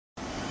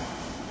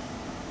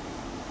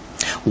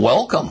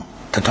Welcome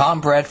to Tom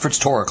Bradford's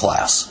Torah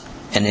class,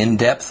 an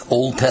in-depth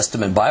Old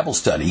Testament Bible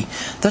study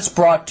that's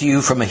brought to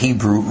you from a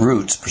Hebrew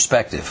roots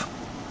perspective.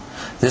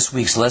 This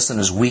week's lesson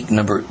is week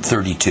number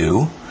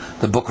 32,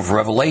 the book of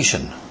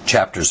Revelation,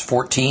 chapters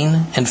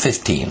 14 and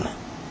 15.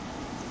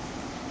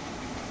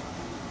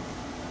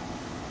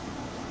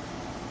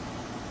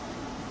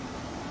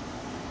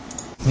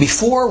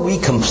 Before we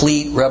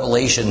complete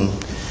Revelation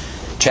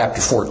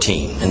chapter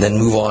 14 and then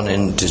move on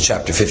into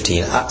chapter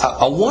 15,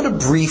 I want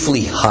to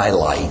briefly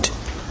highlight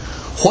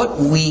what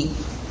we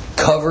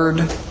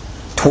covered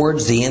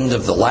towards the end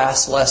of the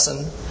last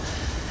lesson,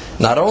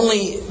 not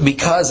only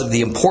because of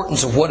the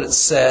importance of what it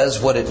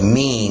says, what it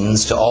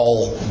means to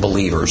all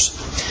believers,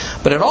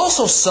 but it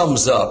also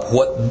sums up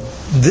what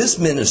this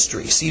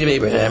ministry, Seed of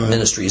Abraham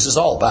Ministries, is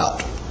all about.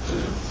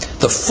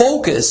 The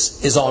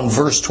focus is on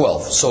verse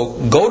 12. So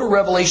go to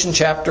Revelation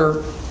chapter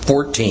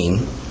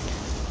 14.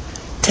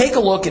 Take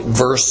a look at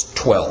verse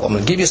 12. I'm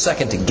going to give you a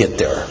second to get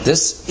there.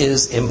 This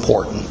is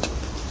important.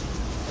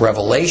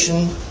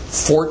 Revelation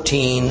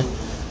 14,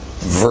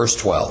 verse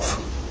 12.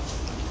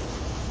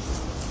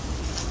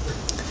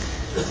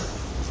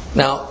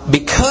 Now,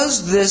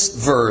 because this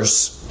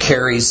verse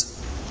carries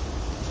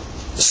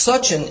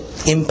such an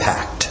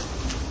impact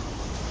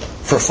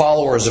for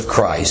followers of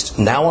Christ,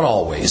 now and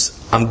always,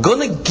 I'm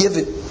going to give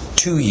it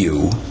to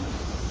you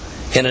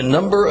in a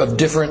number of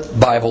different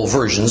Bible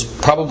versions.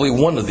 Probably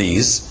one of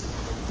these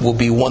will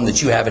be one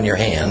that you have in your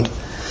hand,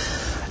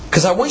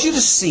 because I want you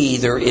to see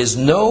there is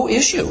no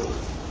issue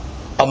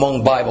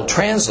among Bible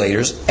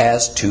translators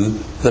as to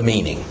the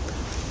meaning.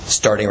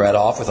 Starting right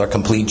off with our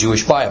complete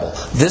Jewish Bible.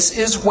 This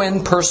is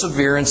when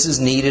perseverance is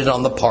needed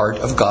on the part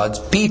of God's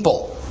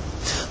people.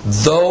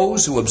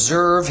 Those who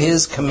observe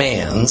His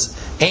commands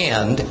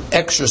and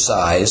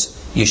exercise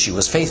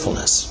Yeshua's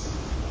faithfulness.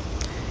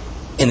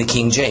 In the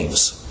King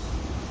James,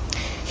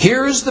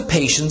 here is the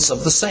patience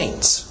of the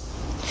saints.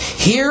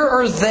 Here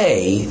are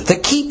they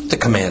that keep the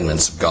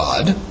commandments of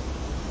God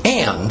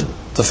and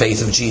the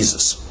faith of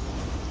Jesus.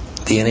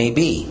 The NAB.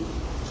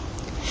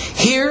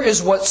 Here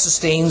is what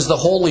sustains the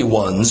holy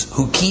ones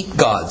who keep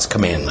God's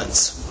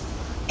commandments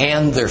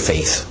and their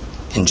faith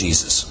in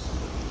Jesus.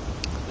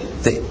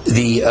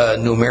 The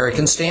New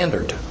American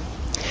Standard.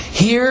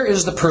 Here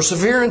is the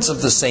perseverance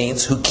of the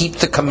saints who keep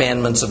the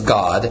commandments of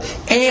God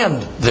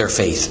and their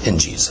faith in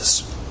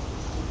Jesus.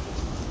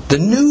 The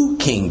New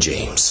King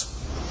James.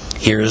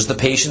 Here is the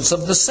patience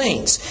of the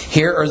saints.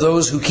 Here are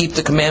those who keep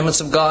the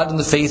commandments of God and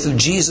the faith of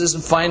Jesus.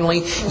 And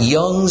finally,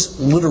 Young's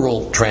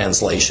literal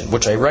translation,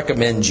 which I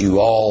recommend you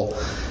all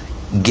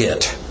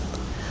get,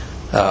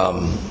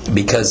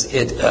 because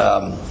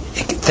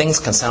things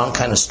can sound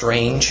kind of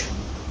strange,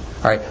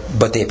 all right,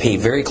 but they pay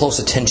very close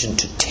attention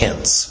to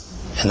tense,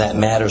 and that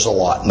matters a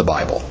lot in the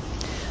Bible.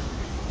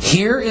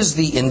 Here is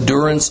the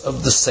endurance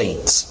of the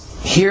saints.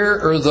 Here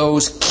are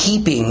those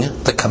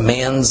keeping the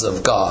commands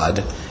of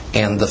God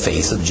and the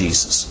faith of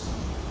Jesus.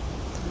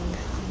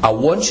 I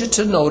want you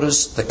to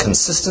notice the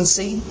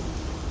consistency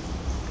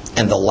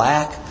and the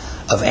lack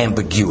of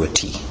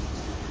ambiguity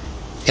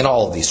in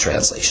all of these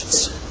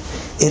translations.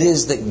 It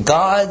is that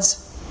God's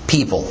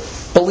people,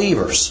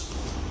 believers,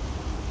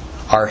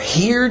 are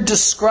here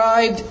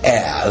described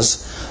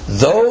as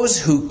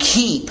those who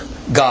keep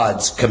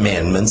God's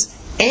commandments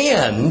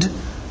and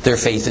their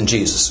faith in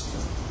Jesus.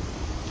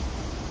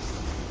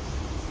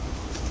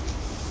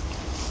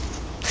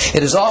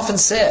 It is often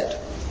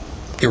said,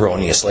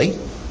 erroneously,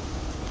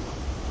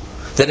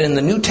 that in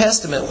the New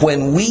Testament,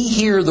 when we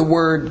hear the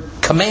word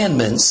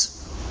commandments,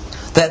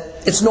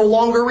 that it's no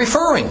longer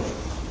referring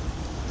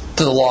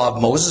to the law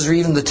of Moses or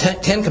even the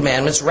Ten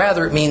Commandments.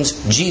 Rather, it means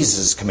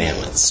Jesus'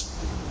 commandments.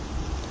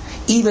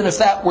 Even if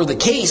that were the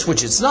case,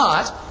 which it's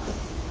not,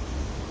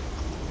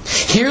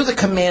 here the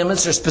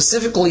commandments are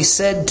specifically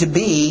said to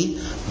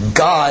be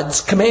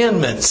God's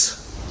commandments.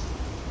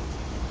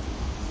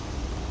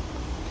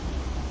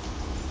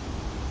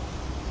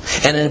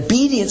 And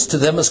obedience to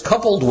them is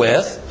coupled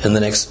with, in the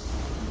next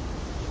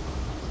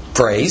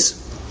phrase,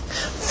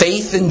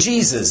 faith in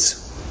Jesus.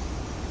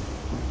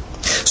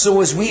 So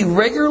as we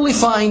regularly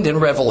find in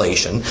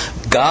Revelation,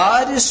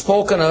 God is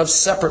spoken of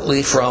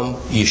separately from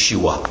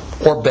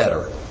Yeshua. Or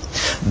better,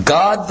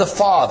 God the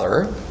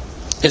Father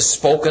is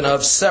spoken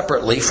of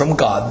separately from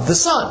God the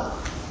Son.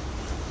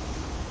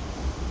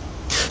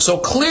 So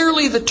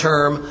clearly the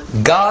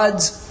term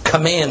God's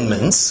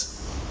commandments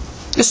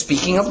is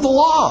speaking of the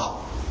law.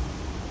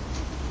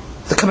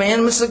 The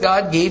commandments that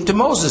God gave to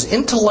Moses.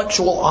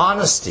 Intellectual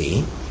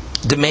honesty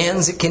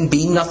demands it can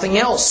be nothing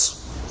else.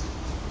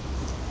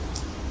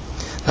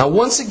 Now,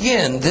 once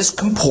again, this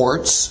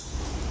comports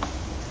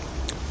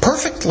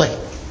perfectly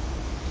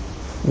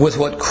with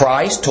what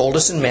Christ told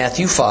us in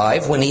Matthew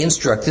 5 when He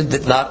instructed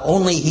that not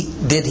only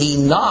did He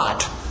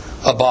not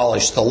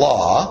abolish the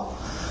law,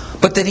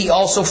 but that He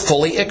also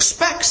fully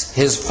expects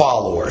His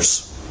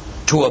followers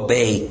to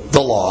obey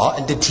the law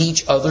and to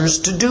teach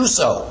others to do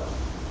so.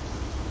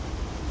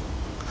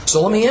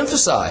 So let me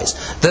emphasize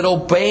that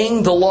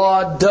obeying the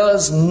law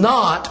does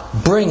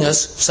not bring us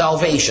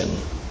salvation.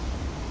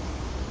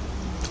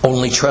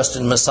 Only trust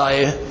in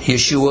Messiah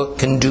Yeshua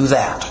can do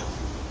that.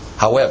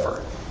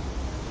 However,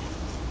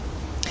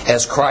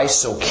 as Christ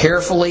so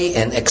carefully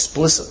and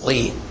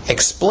explicitly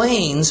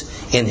explains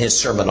in His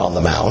Sermon on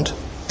the Mount,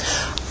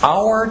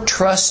 our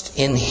trust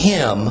in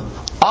Him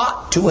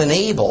ought to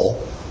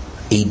enable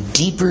a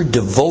deeper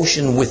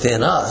devotion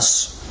within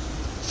us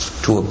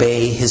to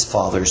obey His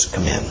Father's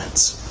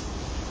commandments.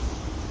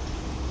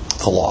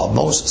 The law of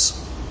Moses.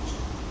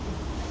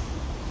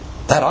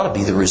 That ought to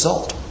be the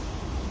result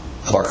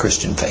of our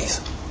Christian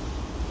faith.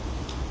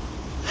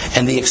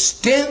 And the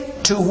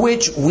extent to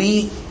which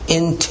we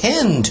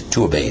intend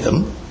to obey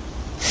them,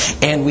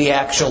 and we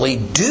actually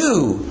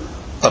do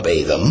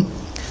obey them,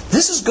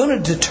 this is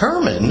going to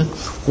determine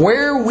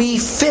where we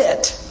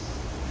fit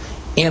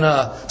in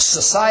a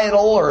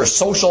societal or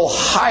social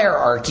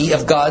hierarchy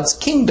of God's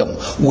kingdom.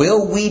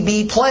 Will we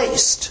be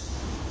placed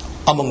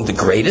among the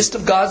greatest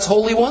of God's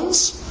holy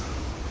ones,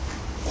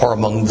 or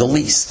among the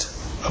least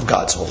of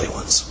God's holy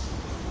ones?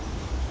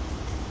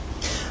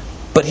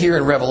 But here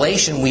in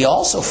Revelation, we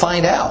also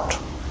find out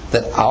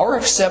that our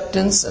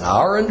acceptance and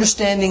our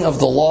understanding of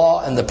the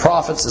law and the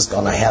prophets is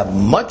going to have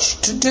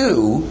much to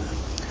do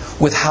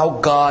with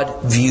how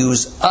God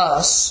views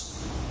us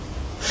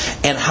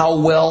and how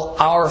well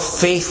our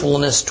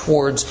faithfulness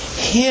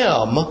towards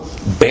Him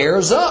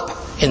bears up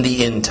in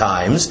the end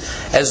times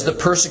as the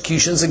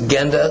persecutions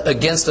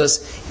against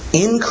us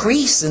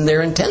increase in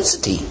their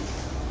intensity.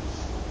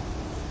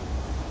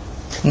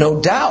 No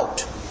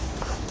doubt,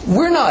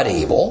 we're not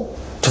able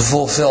to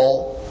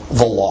fulfill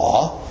the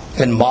law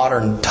in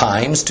modern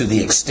times to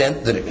the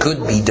extent that it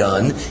could be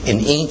done in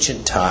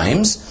ancient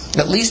times,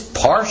 at least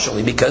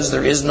partially because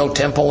there is no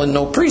temple and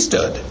no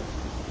priesthood.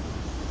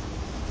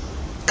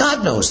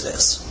 God knows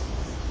this.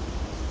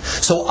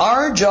 So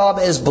our job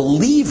as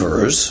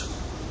believers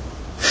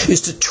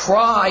is to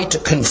try to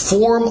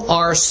conform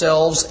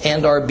ourselves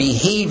and our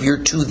behavior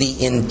to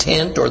the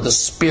intent or the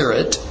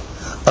spirit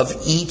of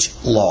each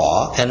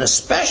law, and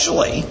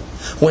especially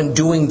when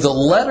doing the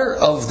letter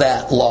of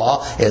that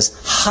law is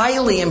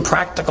highly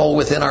impractical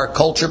within our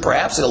culture,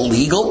 perhaps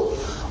illegal,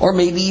 or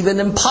maybe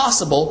even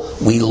impossible,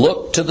 we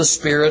look to the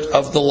spirit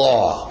of the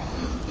law.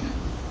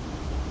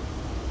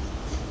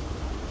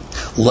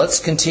 Let's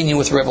continue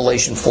with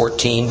Revelation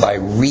 14 by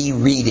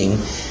rereading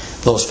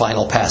those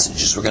final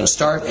passages. We're going to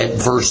start at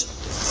verse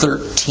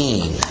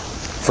 13.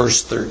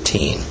 Verse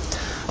 13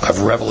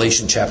 of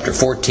Revelation chapter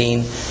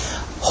 14.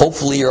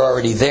 Hopefully you're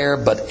already there,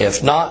 but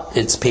if not,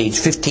 it's page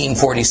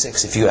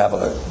 1546 if you have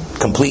a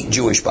complete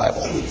Jewish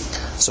Bible.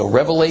 So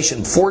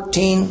Revelation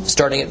 14,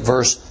 starting at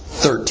verse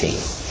 13.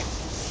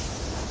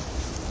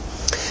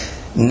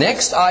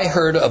 Next I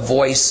heard a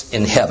voice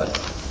in heaven.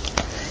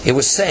 It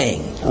was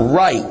saying,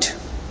 "Write,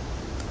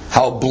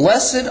 how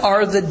blessed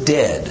are the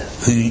dead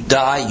who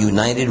die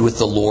united with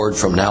the Lord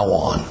from now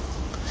on.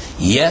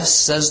 Yes,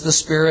 says the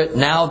Spirit,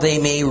 now they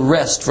may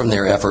rest from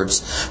their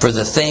efforts, for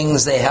the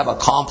things they have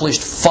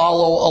accomplished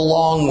follow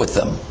along with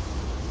them.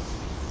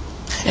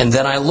 And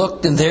then I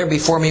looked, and there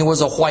before me was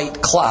a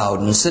white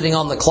cloud, and sitting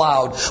on the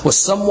cloud was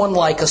someone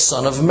like a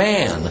son of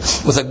man,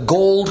 with a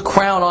gold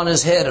crown on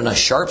his head and a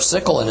sharp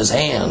sickle in his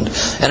hand.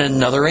 And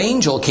another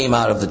angel came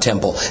out of the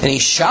temple, and he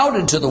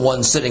shouted to the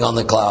one sitting on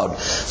the cloud,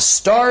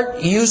 'Start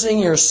using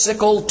your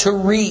sickle to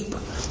reap,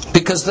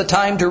 because the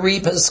time to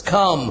reap has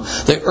come.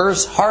 The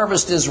earth's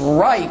harvest is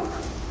ripe.'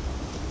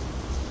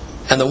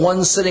 And the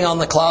one sitting on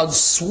the cloud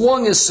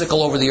swung his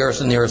sickle over the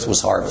earth, and the earth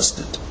was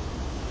harvested.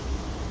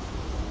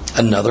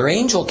 Another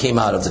angel came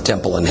out of the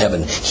temple in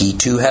heaven. He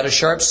too had a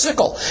sharp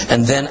sickle.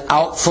 And then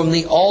out from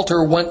the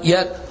altar went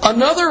yet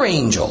another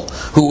angel,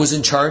 who was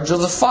in charge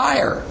of the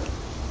fire.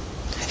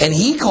 And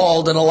he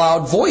called in a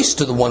loud voice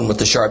to the one with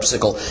the sharp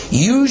sickle,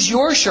 'Use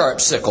your sharp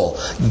sickle.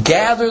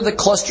 Gather the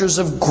clusters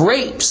of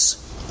grapes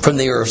from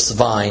the earth's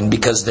vine,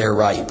 because they're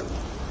ripe.'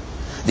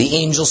 The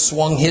angel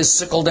swung his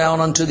sickle down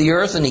unto the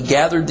earth, and he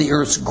gathered the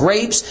earth's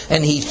grapes,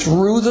 and he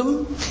threw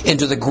them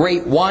into the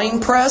great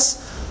winepress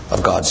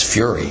of God's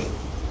fury.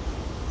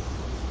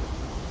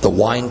 The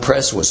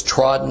winepress was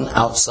trodden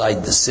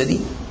outside the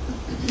city.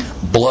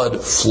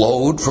 Blood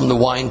flowed from the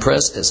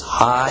winepress as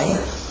high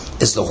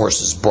as the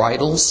horses'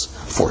 bridles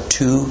for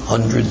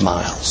 200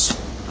 miles.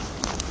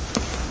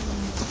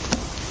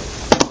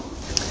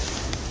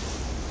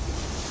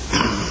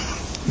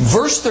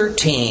 Verse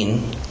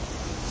 13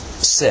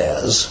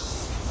 says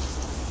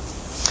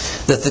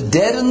that the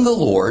dead in the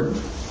Lord,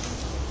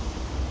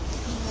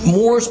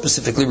 more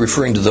specifically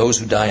referring to those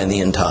who die in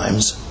the end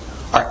times,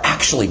 are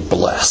actually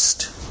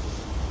blessed.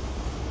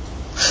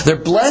 They're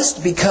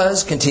blessed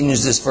because,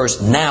 continues this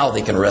verse, now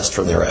they can rest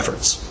from their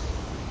efforts.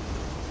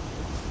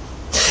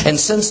 And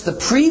since the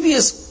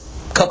previous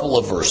couple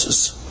of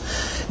verses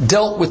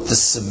dealt with the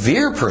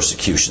severe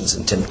persecutions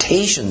and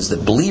temptations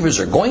that believers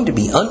are going to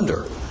be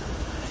under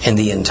in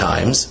the end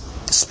times,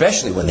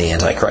 especially when the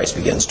Antichrist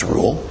begins to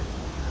rule,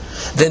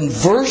 then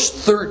verse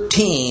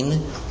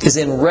 13 is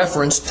in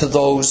reference to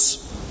those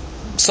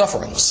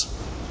sufferings.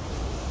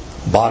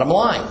 Bottom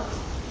line,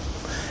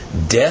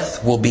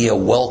 death will be a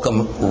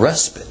welcome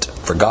respite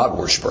for God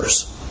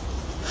worshippers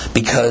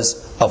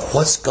because of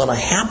what's going to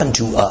happen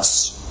to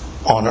us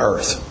on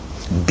earth.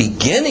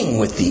 Beginning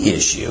with the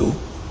issue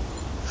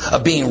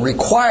of being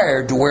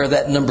required to wear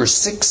that number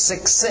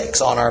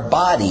 666 on our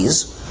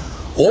bodies,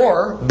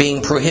 or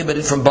being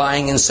prohibited from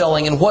buying and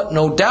selling in what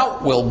no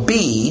doubt will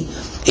be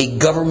a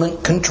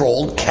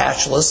government-controlled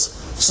cashless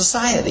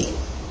society.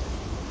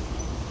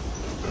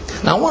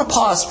 Now I want to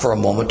pause for a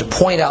moment to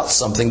point out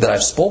something that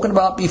I've spoken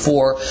about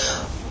before,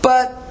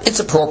 but it's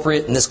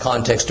appropriate in this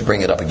context to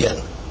bring it up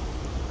again.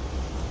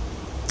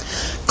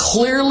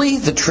 Clearly,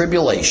 the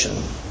tribulation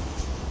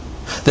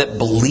that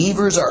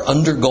believers are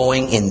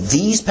undergoing in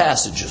these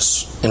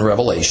passages in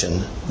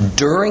Revelation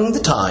during the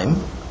time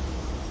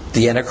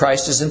the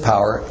Antichrist is in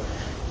power,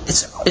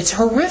 it's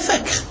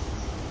horrific.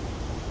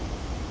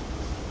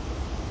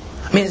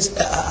 I mean, it's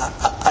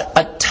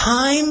a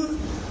time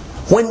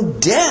when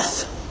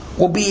death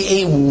will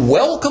be a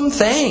welcome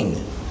thing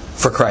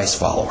for Christ's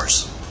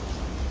followers.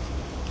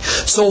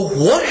 So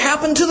what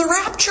happened to the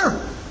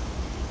rapture?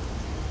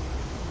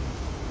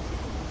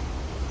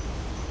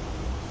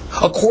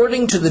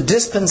 According to the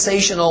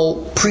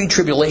dispensational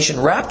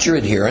pre-tribulation rapture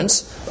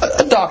adherents,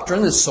 a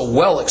doctrine that's so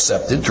well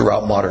accepted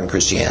throughout modern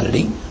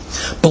Christianity,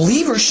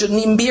 believers shouldn't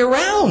even be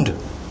around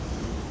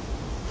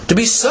to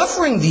be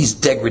suffering these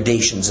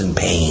degradations and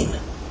pain.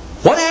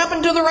 What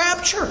happened to the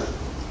rapture?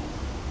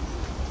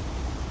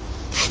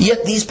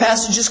 Yet these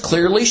passages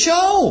clearly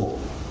show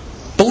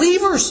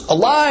believers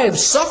alive,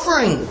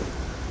 suffering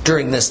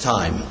during this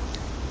time,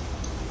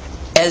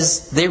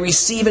 as they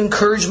receive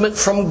encouragement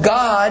from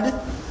God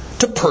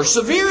to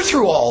persevere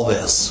through all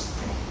this.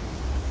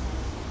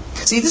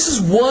 See, this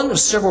is one of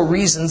several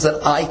reasons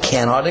that I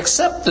cannot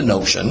accept the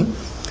notion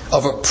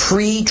of a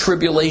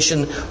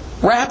pre-tribulation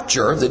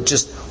rapture that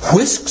just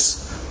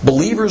whisks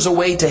believers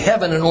away to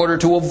heaven in order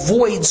to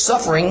avoid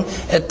suffering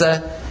at the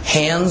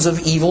hands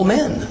of evil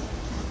men.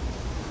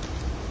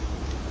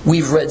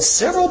 We've read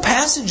several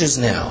passages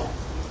now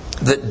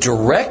that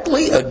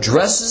directly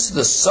addresses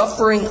the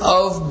suffering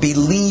of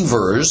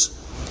believers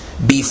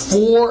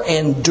before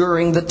and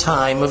during the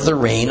time of the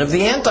reign of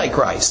the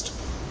Antichrist.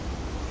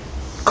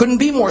 Couldn't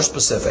be more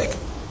specific.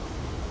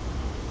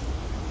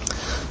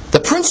 The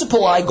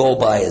principle I go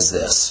by is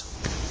this.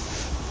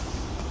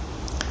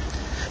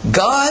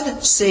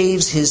 God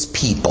saves His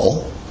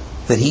people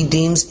that He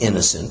deems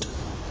innocent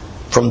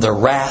from the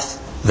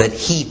wrath that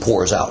He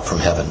pours out from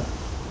heaven.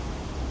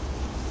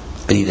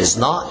 But He does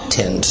not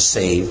tend to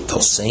save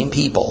those same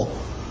people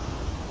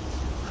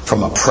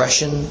from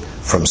oppression,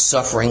 from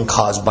suffering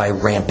caused by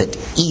rampant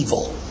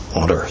evil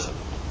on earth.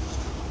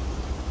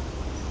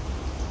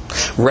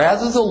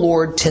 Rather, the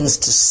Lord tends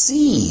to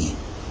see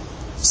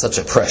such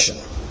oppression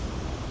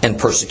and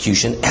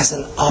persecution as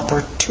an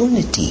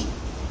opportunity,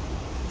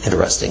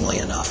 interestingly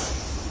enough.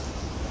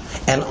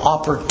 An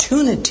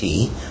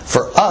opportunity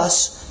for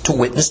us to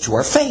witness to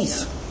our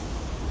faith.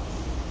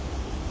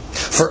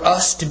 For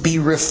us to be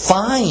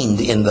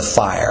refined in the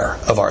fire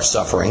of our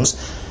sufferings,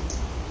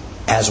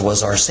 as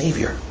was our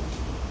Savior.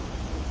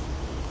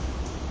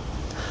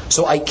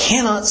 So I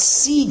cannot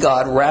see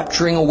God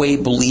rapturing away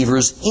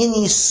believers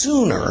any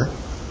sooner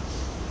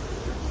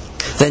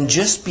than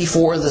just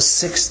before the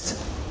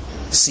sixth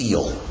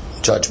seal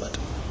judgment.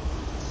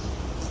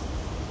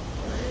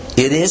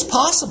 It is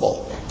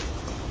possible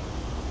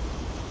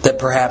that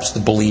perhaps the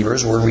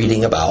believers we're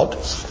reading about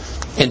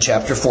in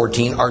chapter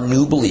 14 are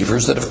new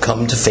believers that have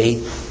come to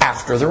faith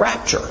after the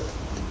rapture.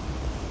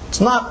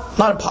 It's not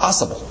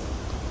impossible.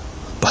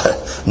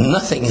 But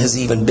nothing has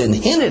even been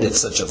hinted at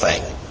such a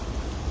thing.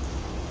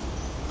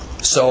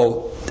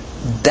 So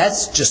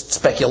that's just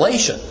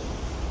speculation.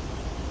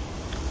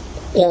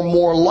 Or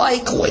more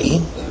likely,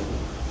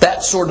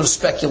 that sort of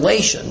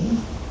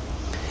speculation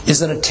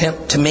is an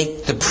attempt to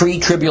make the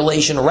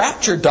pre-tribulation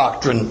rapture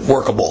doctrine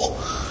workable.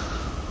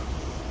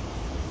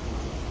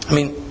 I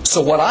mean,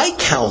 so what I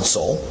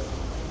counsel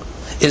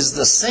is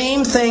the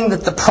same thing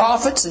that the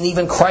prophets and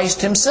even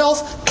Christ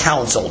Himself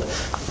counseled.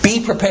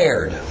 Be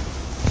prepared.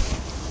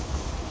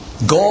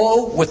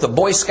 Go with the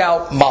Boy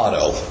Scout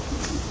motto.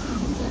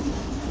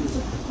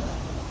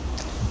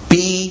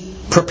 Be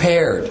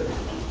prepared.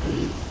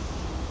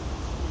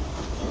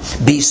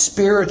 Be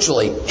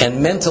spiritually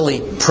and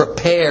mentally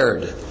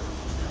prepared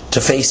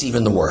to face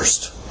even the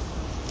worst.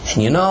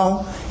 And you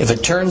know, if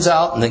it turns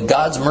out in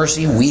God's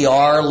mercy we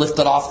are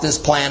lifted off this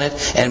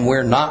planet and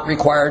we're not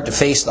required to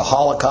face the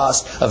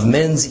Holocaust of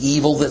men's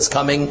evil that's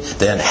coming,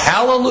 then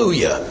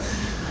hallelujah.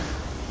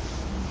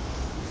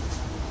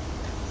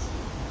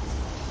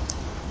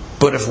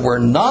 But if we're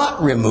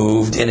not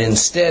removed and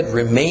instead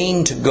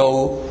remain to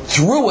go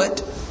through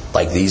it,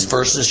 like these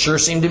verses sure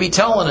seem to be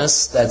telling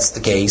us that's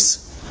the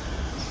case,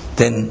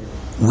 then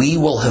we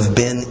will have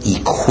been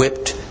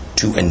equipped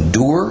to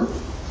endure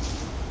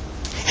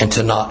and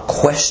to not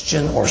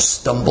question or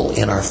stumble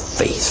in our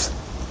faith.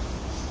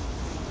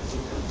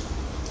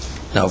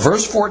 Now,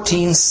 verse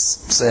 14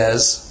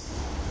 says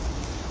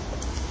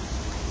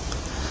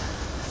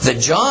that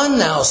John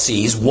now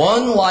sees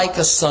one like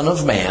a son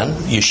of man,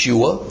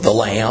 Yeshua, the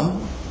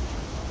Lamb,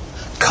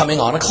 coming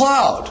on a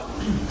cloud.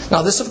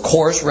 Now this, of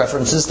course,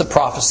 references the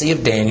prophecy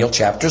of Daniel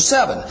chapter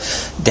 7.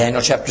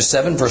 Daniel chapter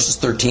 7, verses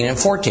 13 and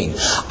 14.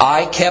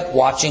 I kept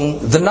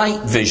watching the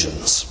night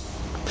visions,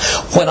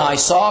 when I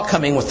saw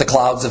coming with the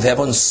clouds of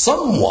heaven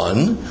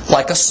someone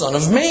like a son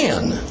of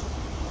man.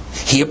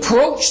 He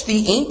approached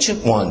the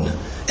Ancient One,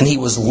 and he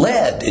was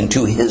led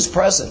into his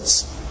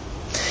presence.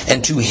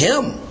 And to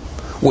him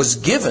was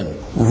given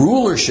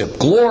rulership,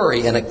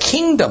 glory, and a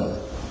kingdom,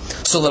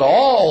 so that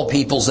all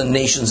peoples and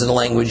nations and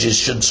languages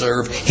should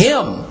serve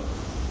him.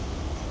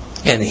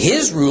 And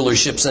his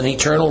rulership's an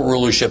eternal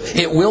rulership.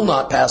 It will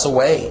not pass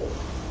away.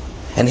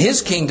 And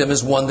his kingdom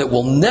is one that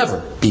will never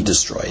be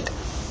destroyed.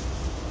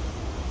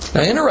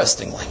 Now,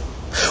 interestingly,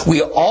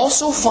 we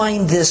also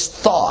find this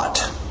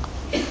thought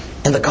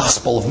in the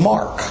Gospel of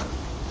Mark.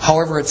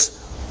 However, it's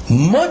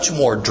much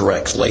more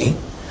directly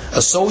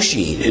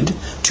associated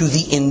to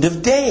the end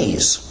of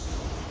days.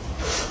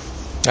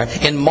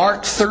 In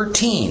Mark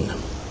 13,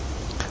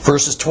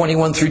 verses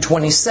 21 through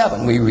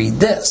 27, we read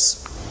this.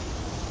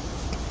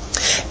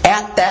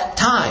 At that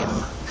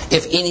time,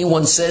 if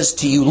anyone says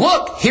to you,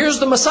 look, here's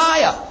the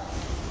Messiah,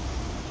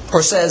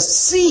 or says,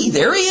 see,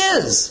 there he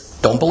is,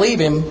 don't believe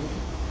him.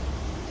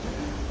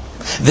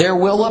 There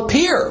will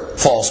appear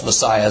false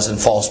messiahs and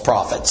false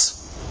prophets,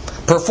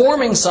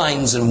 performing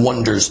signs and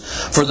wonders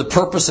for the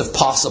purpose, if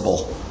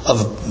possible,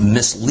 of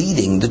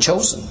misleading the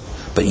chosen.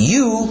 But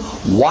you,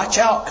 watch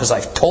out, because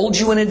I've told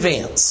you in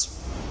advance.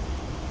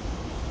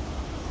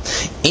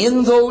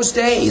 In those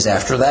days,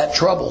 after that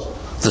trouble,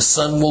 the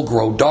sun will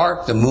grow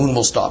dark, the moon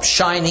will stop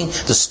shining,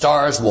 the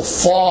stars will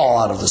fall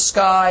out of the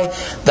sky,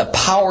 the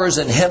powers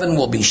in heaven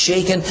will be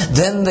shaken.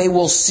 Then they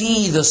will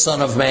see the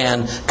Son of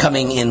Man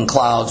coming in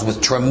clouds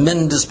with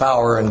tremendous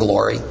power and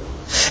glory.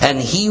 And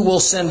he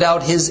will send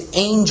out his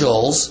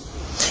angels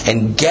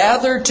and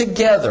gather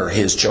together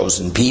his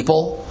chosen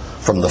people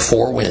from the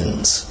four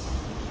winds,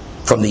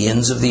 from the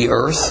ends of the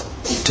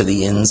earth to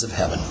the ends of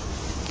heaven.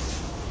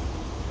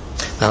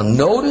 Now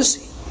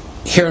notice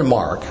here in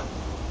Mark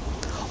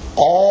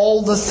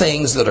all the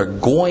things that are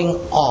going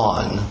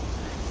on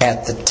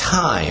at the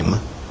time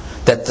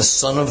that the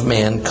Son of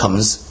Man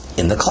comes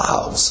in the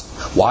clouds.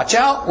 Watch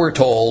out, we're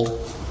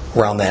told,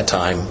 around that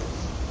time.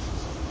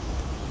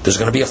 There's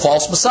going to be a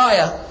false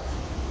Messiah.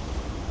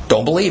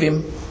 Don't believe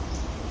him.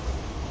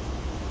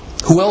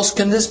 Who else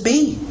can this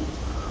be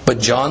but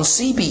John's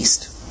sea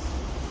beast,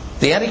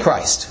 the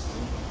Antichrist?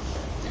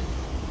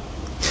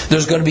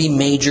 There's going to be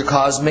major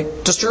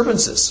cosmic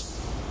disturbances.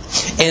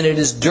 And it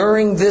is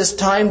during this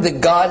time that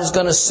God is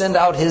going to send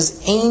out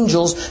his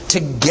angels to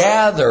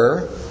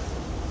gather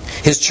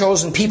his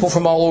chosen people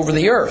from all over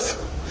the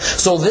earth.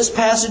 So this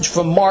passage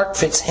from Mark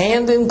fits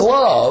hand in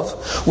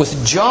glove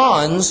with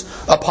John's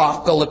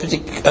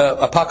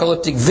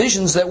apocalyptic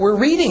visions that we're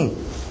reading.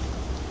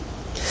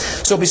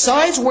 So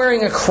besides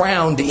wearing a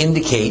crown to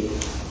indicate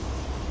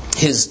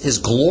his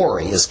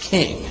glory as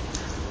king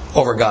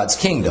over God's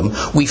kingdom,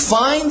 we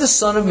find the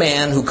Son of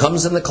Man who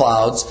comes in the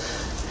clouds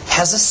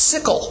has a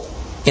sickle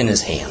in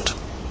his hand.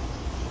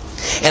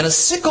 And a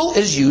sickle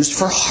is used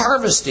for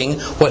harvesting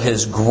what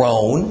has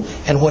grown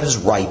and what has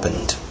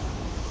ripened.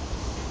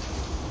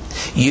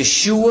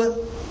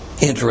 Yeshua,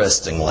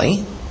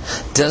 interestingly,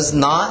 does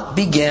not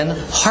begin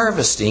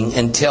harvesting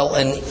until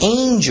an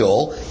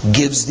angel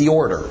gives the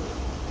order.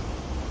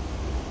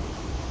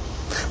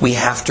 We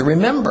have to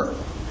remember,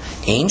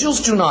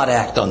 angels do not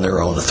act on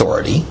their own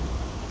authority.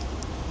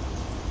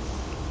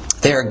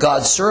 They are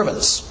God's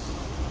servants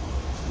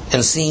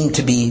and seem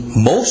to be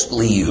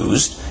mostly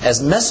used as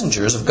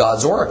messengers of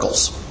God's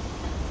oracles.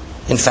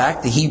 In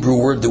fact, the Hebrew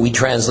word that we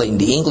translate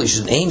into English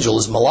as angel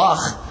is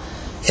malach.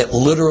 It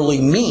literally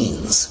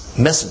means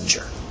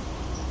messenger.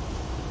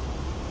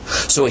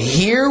 So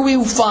here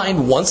we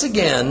find once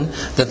again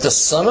that the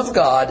Son of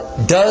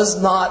God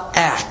does not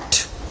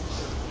act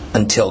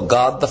until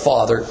God the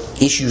Father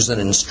issues an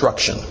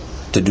instruction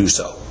to do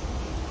so.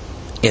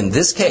 In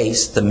this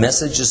case, the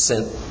message is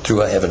sent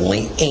through a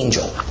heavenly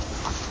angel.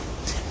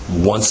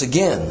 Once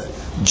again,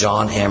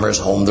 John hammers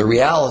home the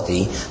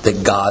reality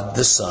that God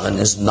the Son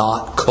is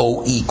not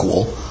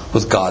co-equal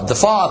with God the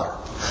Father.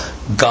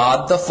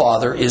 God the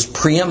Father is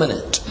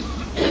preeminent.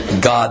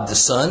 God the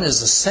Son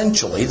is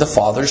essentially the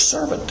Father's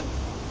servant.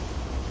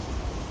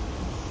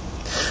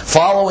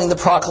 Following the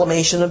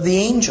proclamation of the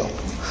angel,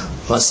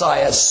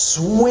 Messiah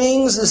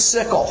swings his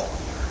sickle,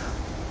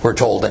 we're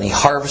told, and he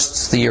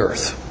harvests the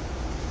earth.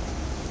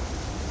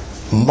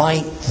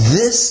 Might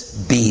this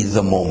be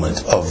the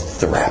moment of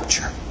the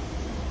rapture?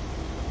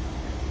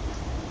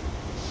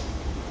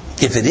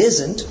 If it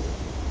isn't,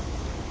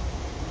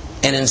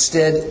 and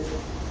instead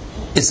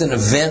it's an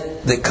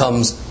event that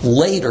comes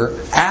later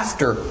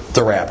after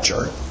the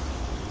rapture,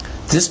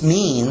 this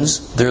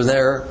means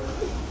there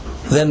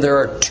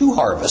are two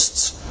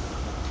harvests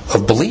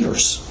of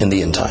believers in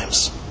the end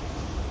times.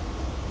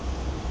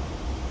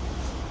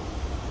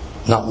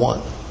 Not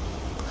one.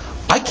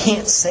 I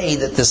can't say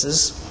that this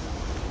is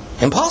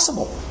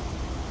impossible.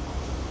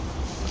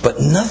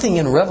 But nothing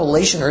in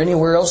Revelation or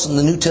anywhere else in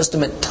the New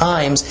Testament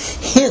times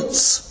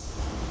hints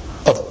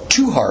of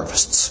two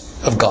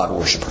harvests of God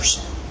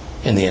worshipers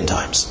in the end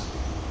times.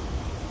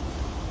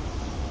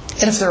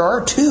 And if there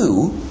are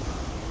two,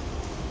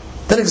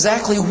 then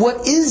exactly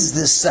what is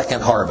this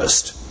second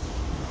harvest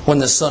when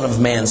the Son of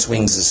Man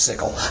swings his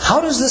sickle?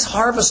 How does this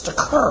harvest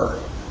occur?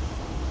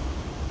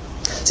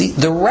 See,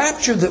 the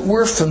rapture that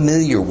we're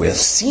familiar with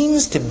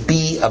seems to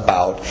be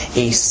about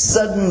a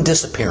sudden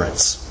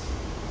disappearance.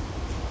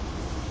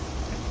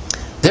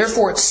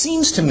 Therefore, it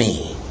seems to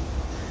me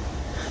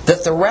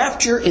that the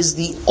rapture is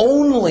the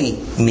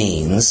only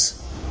means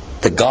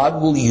that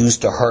God will use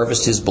to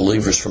harvest His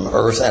believers from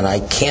earth, and I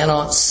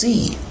cannot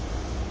see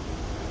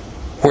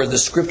where the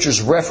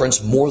Scriptures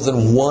reference more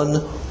than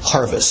one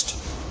harvest,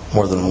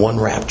 more than one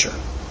rapture.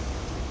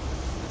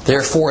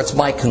 Therefore, it's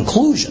my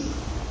conclusion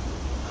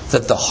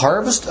that the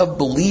harvest of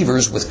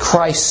believers with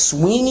Christ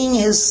swinging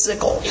His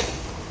sickle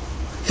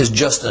is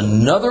just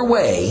another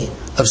way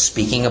of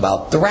speaking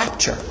about the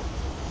rapture.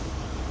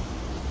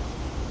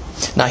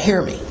 Now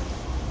hear me.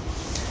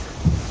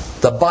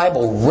 The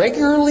Bible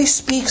regularly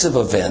speaks of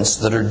events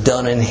that are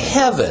done in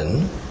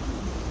heaven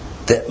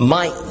that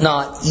might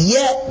not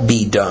yet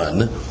be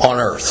done on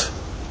earth.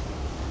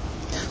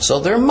 So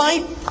there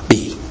might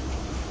be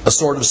a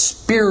sort of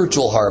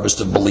spiritual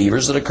harvest of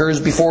believers that occurs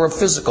before a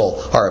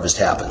physical harvest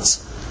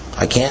happens.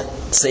 I can't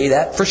say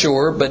that for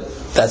sure, but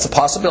that's a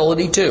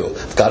possibility too.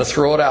 I've got to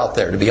throw it out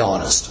there, to be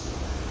honest.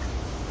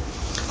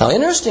 Now,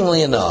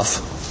 interestingly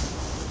enough,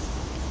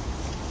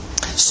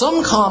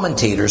 some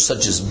commentators,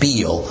 such as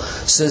Beale,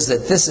 says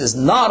that this is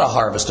not a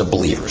harvest of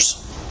believers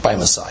by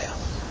Messiah,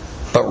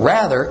 but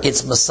rather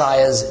it's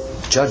Messiah's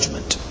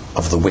judgment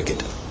of the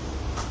wicked.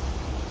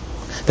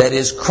 That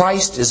is,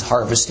 Christ is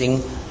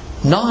harvesting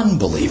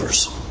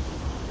non-believers.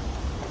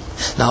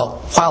 Now,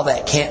 while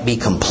that can't be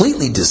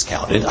completely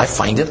discounted, I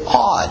find it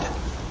odd.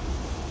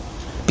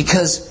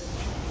 Because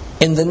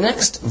in the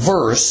next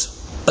verse,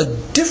 a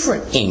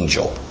different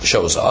angel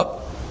shows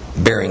up,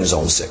 bearing his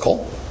own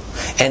sickle,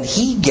 and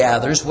he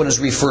gathers what is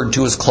referred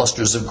to as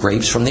clusters of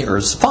grapes from the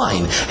earth's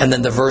vine. And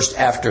then the verse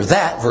after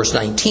that, verse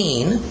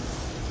 19,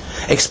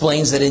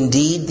 explains that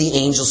indeed the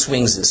angel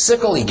swings his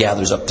sickle, he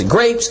gathers up the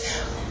grapes,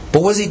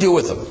 but what does he do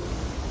with them?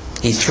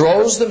 He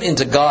throws them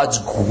into God's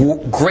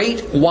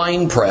great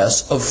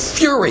winepress of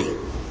fury,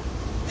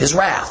 His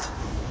wrath.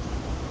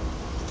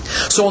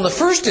 So in the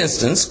first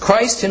instance,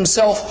 Christ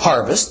Himself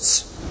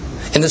harvests.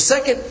 In the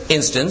second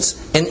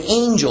instance, an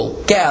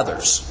angel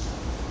gathers.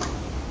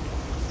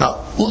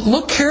 Now,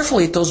 look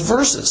carefully at those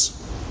verses.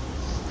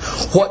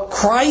 What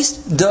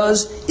Christ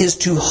does is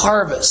to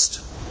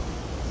harvest.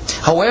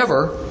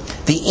 However,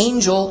 what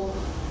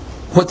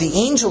the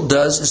angel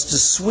does is to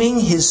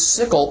swing his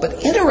sickle,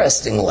 but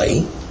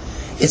interestingly,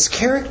 it's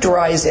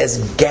characterized as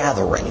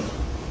gathering,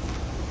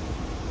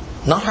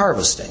 not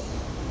harvesting.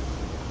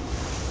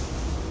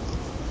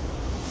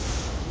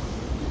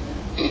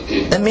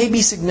 That may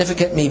be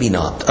significant, maybe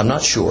not. I'm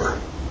not sure.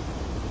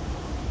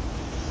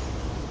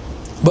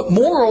 But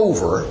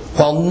moreover,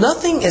 while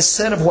nothing is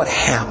said of what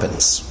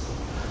happens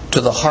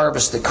to the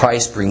harvest that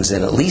Christ brings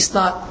in, at least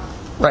not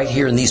right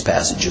here in these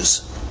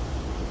passages,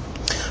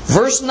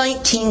 verse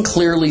 19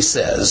 clearly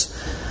says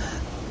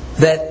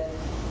that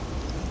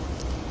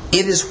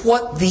it is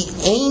what the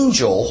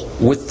angel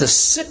with the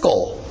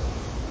sickle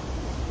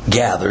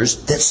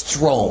gathers that's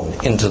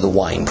thrown into the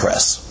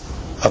winepress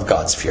of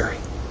God's fury.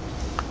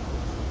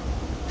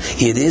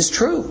 It is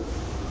true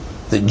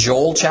that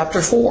Joel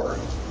chapter 4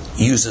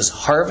 uses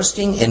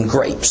harvesting and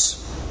grapes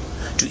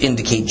to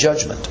indicate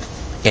judgment.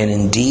 And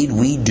indeed,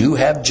 we do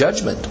have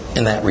judgment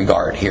in that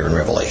regard here in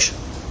Revelation.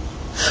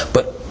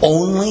 But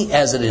only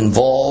as it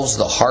involves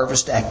the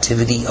harvest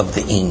activity of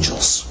the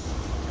angels.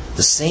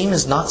 The same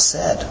is not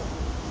said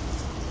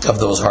of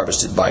those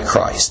harvested by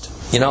Christ.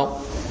 You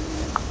know,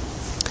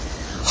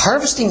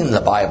 harvesting in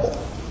the Bible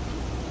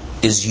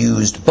is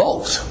used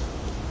both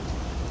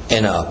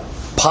in a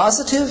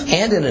positive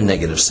and in a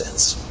negative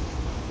sense.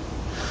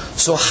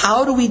 So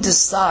how do we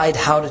decide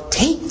how to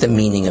take the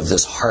meaning of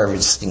this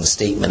harvesting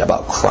statement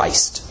about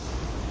Christ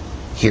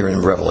here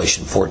in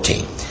Revelation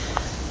 14?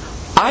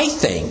 I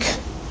think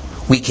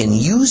we can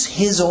use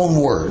His own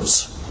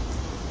words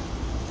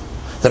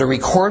that are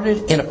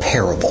recorded in a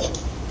parable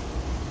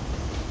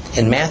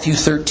in Matthew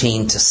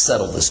 13 to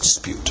settle this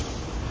dispute,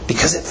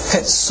 because it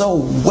fits so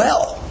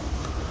well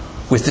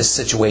with this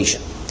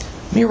situation.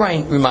 Let me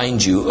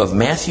remind you of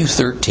Matthew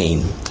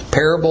 13, a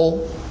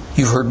parable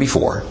you've heard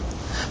before.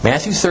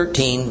 Matthew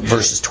 13,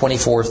 verses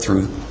 24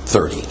 through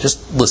 30.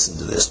 Just listen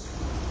to this.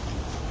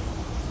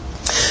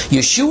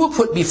 Yeshua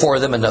put before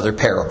them another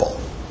parable.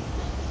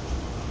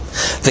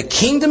 The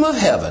kingdom of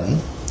heaven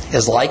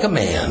is like a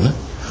man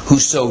who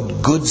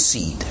sowed good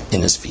seed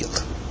in his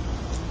field.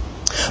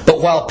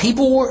 But while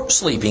people were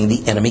sleeping,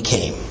 the enemy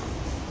came,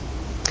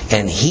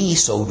 and he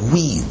sowed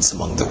weeds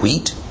among the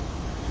wheat,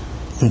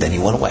 and then he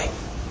went away.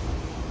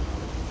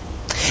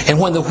 And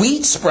when the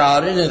wheat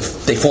sprouted and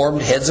they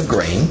formed heads of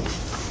grain,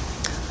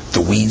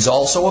 the weeds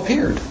also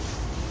appeared.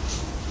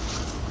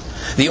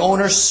 The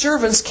owner's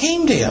servants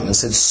came to him and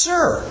said,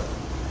 "Sir,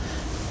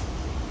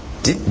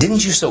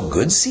 Didn't you sow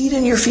good seed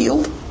in your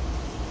field?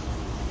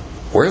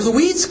 Where have the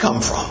weeds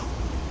come from?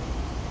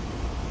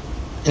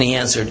 And he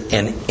answered,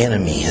 an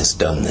enemy has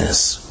done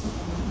this.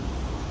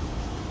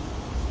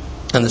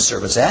 And the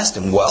servants asked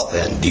him, well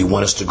then, do you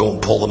want us to go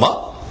and pull them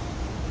up?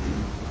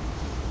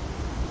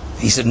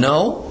 He said,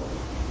 no.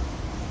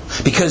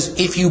 Because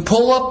if you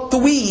pull up the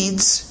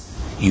weeds,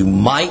 you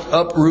might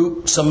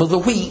uproot some of the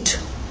wheat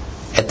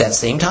at that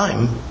same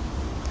time.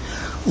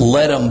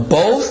 Let them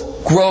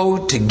both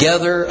grow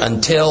together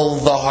until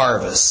the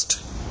harvest.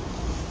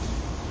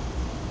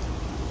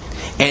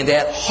 And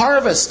at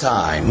harvest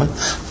time,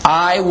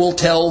 I will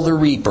tell the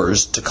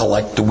reapers to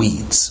collect the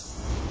weeds.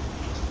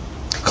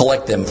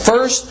 Collect them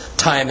first,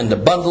 tie them into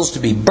bundles to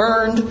be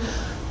burned,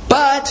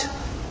 but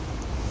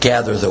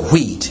gather the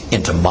wheat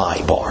into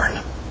my barn.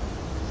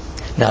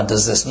 Now,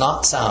 does this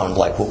not sound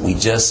like what we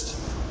just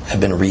have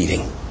been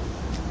reading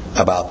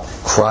about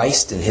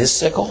Christ and His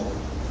sickle?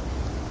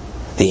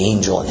 The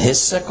angel and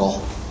his sickle?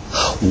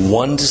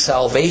 One to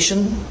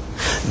salvation,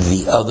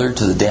 the other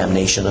to the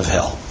damnation of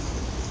hell.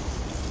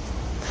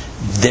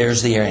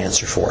 There's the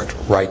answer for it,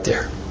 right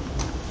there.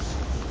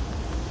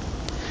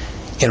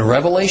 In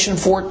Revelation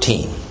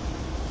 14,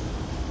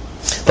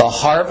 the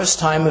harvest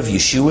time of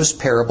Yeshua's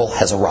parable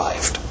has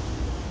arrived.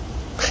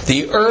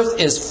 The earth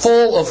is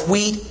full of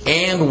wheat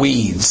and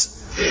weeds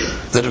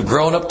that have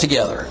grown up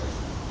together.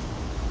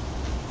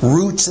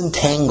 Roots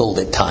entangled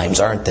at times,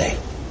 aren't they?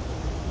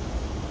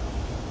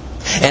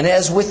 And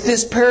as with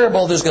this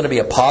parable, there's going to be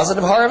a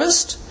positive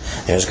harvest,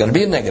 there's going to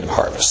be a negative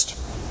harvest.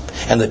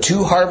 And the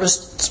two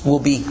harvests will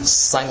be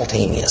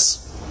simultaneous.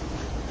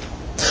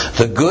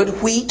 The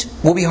good wheat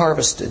will be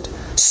harvested,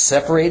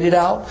 separated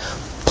out,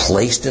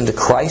 placed into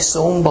Christ's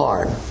own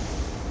barn,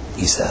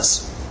 he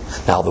says.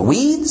 Now the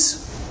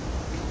weeds,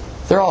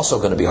 they're also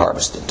going to be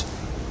harvested.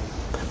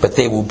 But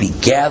they will be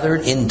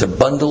gathered into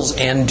bundles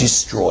and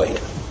destroyed,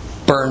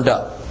 burned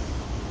up.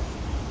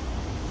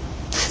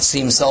 It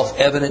seems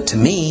self-evident to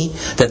me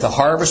that the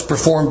harvest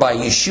performed by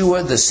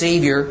Yeshua, the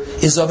Savior,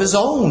 is of His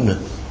own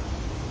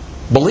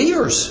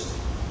believers.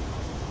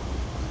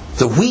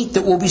 The wheat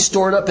that will be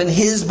stored up in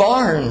His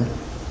barn.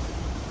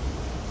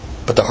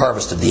 But the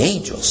harvest of the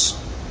angels,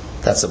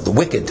 that's of the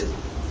wicked,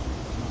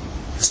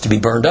 is to be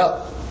burned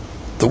up.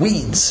 The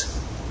weeds.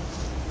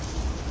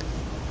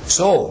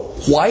 So,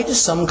 why do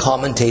some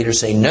commentators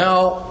say,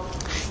 no,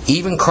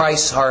 even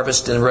Christ's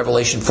harvest in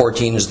Revelation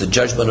 14 is the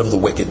judgment of the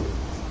wicked?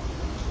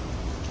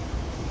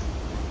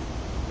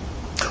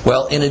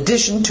 Well, in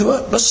addition to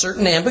a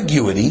certain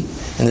ambiguity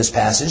in this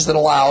passage that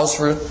allows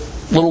for a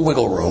little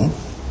wiggle room,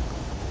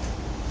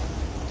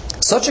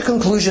 such a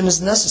conclusion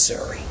is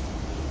necessary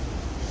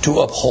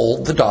to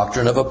uphold the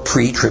doctrine of a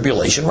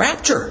pre-tribulation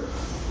rapture.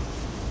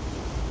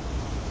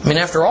 I mean,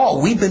 after all,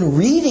 we've been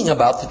reading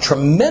about the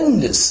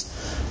tremendous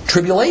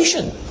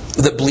tribulation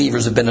that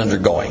believers have been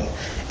undergoing.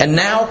 And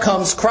now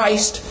comes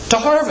Christ to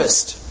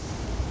harvest.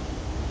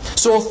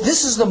 So if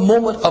this is the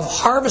moment of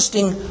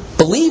harvesting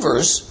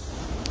believers,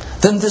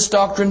 then this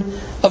doctrine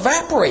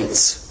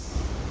evaporates.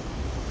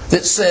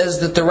 That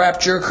says that the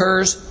rapture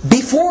occurs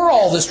before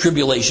all this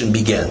tribulation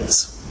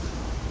begins.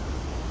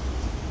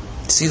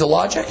 See the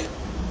logic?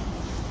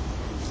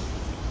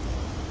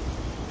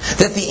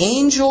 That the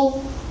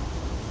angel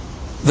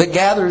that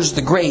gathers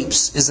the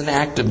grapes is an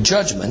act of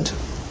judgment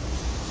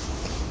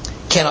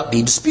cannot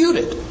be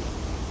disputed.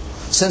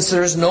 Since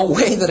there is no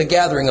way that a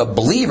gathering of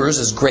believers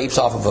as grapes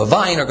off of a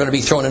vine are going to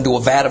be thrown into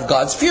a vat of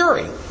God's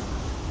fury.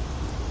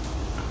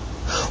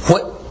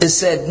 What is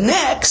said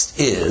next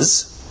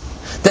is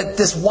that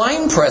this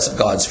winepress of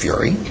God's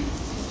fury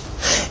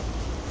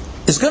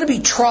is going to be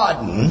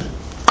trodden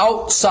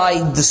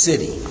outside the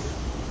city.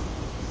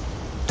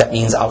 That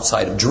means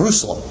outside of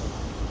Jerusalem.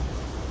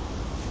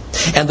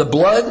 And the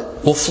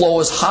blood will flow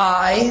as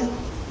high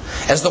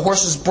as the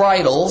horses'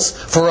 bridles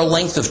for a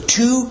length of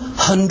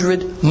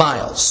 200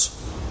 miles.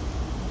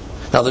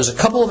 Now there's a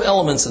couple of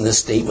elements in this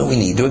statement we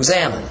need to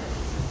examine.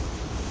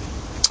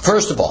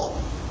 First of all,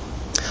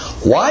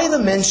 why the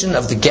mention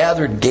of the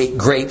gathered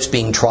grapes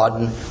being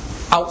trodden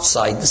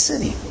outside the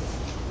city?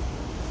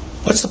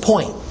 What's the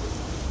point?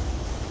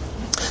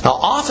 Now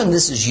often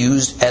this is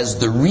used as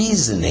the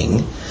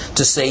reasoning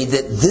to say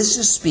that this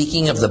is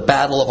speaking of the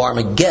Battle of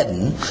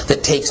Armageddon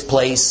that takes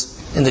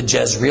place in the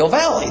Jezreel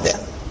Valley then.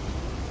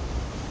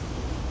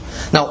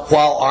 Now,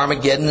 while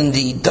Armageddon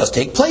indeed does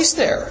take place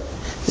there,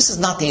 this is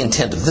not the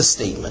intent of this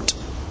statement.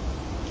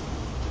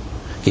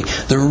 Okay.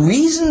 The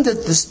reason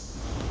that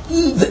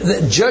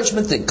the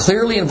judgment that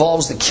clearly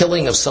involves the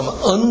killing of some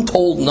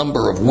untold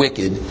number of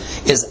wicked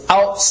is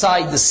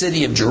outside the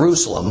city of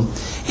Jerusalem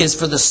is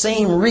for the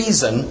same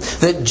reason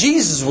that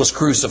Jesus was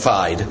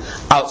crucified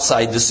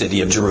outside the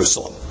city of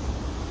Jerusalem.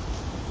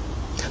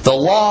 The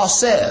law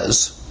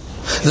says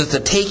that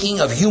the taking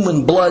of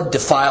human blood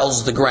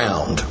defiles the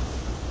ground.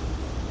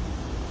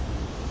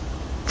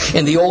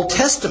 In the Old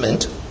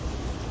Testament,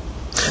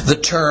 the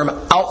term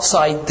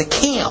outside the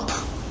camp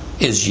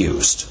is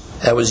used.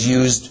 That was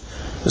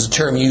a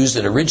term used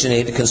that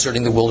originated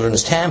concerning the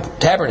wilderness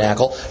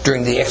tabernacle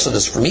during the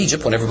exodus from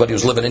Egypt when everybody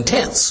was living in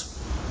tents.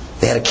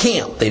 They had a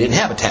camp. They didn't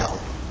have a town.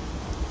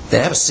 They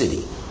didn't have a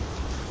city.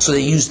 So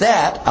they used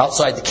that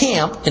outside the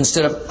camp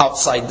instead of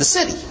outside the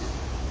city.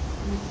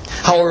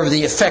 However,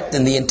 the effect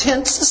and the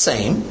intent's the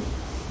same.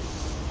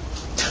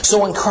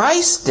 So in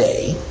Christ's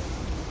day,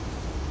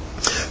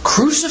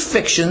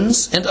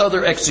 crucifixions and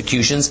other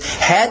executions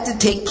had to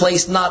take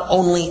place not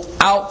only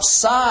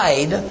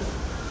outside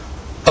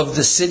of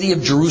the city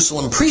of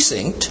Jerusalem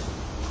precinct,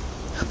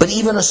 but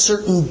even a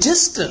certain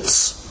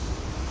distance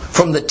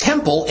from the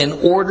temple in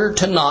order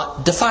to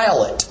not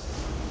defile it.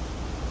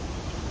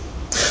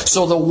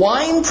 So the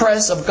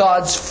winepress of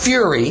God's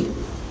fury,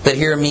 that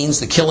here means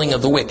the killing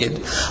of the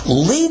wicked,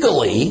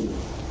 legally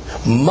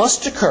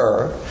must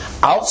occur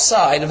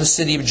outside of the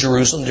city of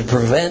Jerusalem to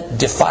prevent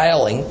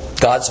defiling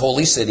God's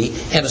holy city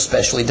and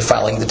especially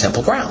defiling the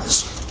temple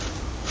grounds.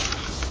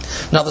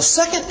 Now the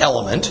second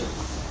element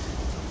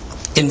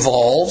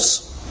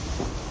involves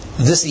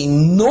this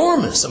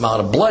enormous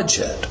amount of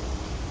bloodshed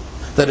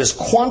that is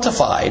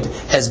quantified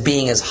as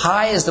being as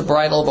high as the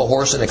bridle of a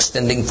horse and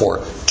extending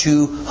for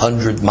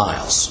 200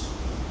 miles.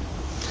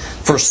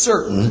 For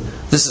certain,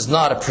 this is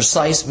not a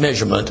precise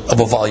measurement of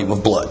a volume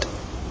of blood.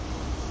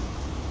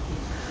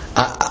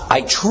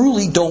 I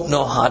truly don't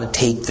know how to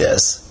take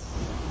this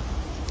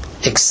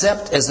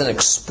except as an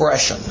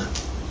expression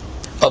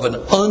of an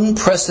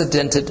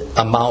unprecedented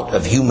amount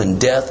of human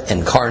death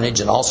and carnage,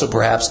 and also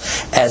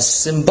perhaps as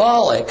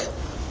symbolic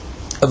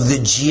of the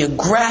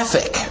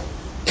geographic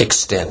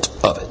extent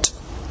of it.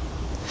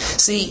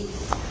 See,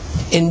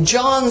 in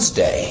John's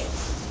day,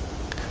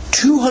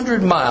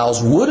 200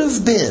 miles would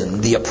have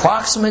been the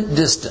approximate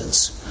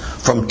distance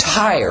from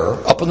Tyre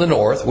up in the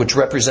north, which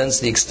represents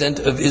the extent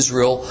of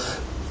Israel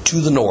to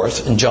the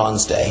north in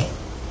John's day,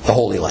 the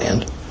Holy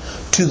Land,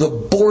 to the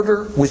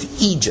border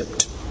with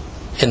Egypt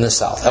in the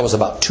south. That was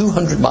about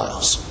 200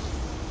 miles.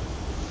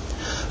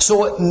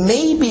 So it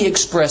may be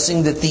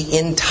expressing that the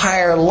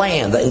entire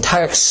land, the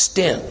entire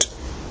extent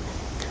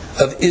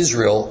of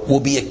Israel will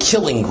be a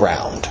killing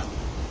ground.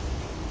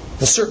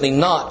 And certainly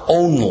not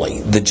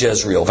only the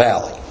Jezreel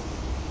Valley.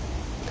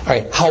 All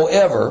right.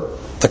 However,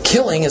 the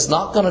killing is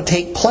not going to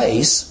take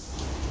place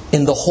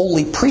in the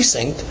holy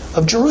precinct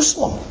of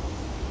Jerusalem.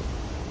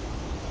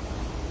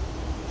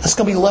 That's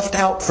going to be left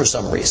out for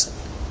some reason.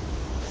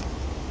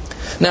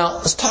 Now,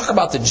 let's talk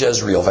about the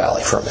Jezreel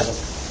Valley for a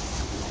minute.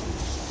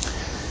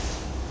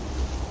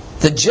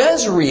 The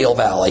Jezreel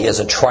Valley is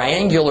a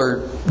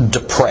triangular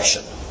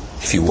depression,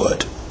 if you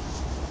would,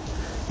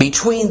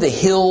 between the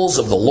hills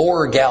of the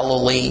lower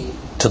Galilee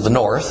to the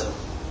north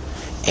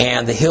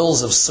and the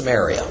hills of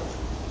Samaria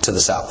to the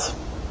south.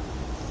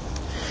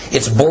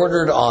 It's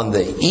bordered on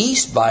the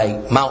east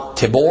by Mount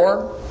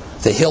Tabor,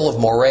 the hill of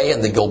Moreh,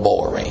 and the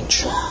Gilboa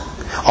Range.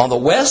 On the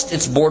west,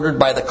 it's bordered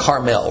by the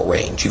Carmel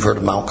Range. You've heard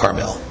of Mount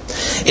Carmel.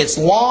 Its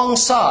long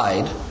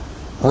side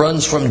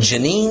runs from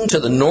Jenin to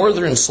the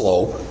northern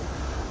slope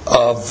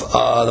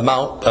of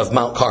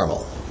Mount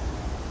Carmel.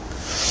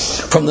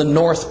 From the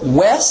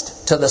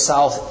northwest to the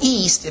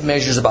southeast, it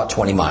measures about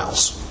 20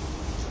 miles.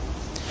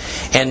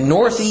 And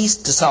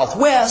northeast to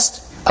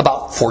southwest,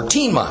 about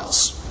 14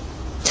 miles.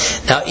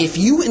 Now, if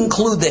you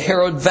include the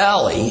Harod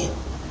Valley,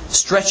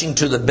 stretching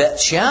to the Bet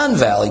Shean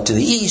Valley to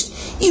the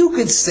east, you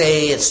could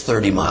say it's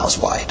 30 miles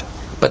wide.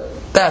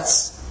 But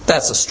that's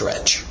a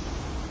stretch.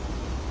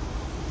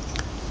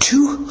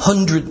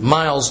 200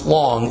 miles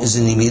long is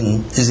an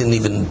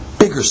even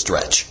bigger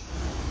stretch.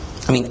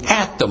 I mean,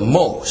 at the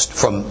most,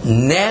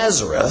 from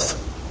Nazareth,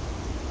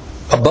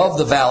 above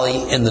the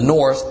valley in the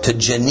north, to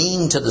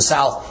Jenin to the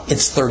south,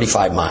 it's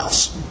 35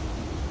 miles.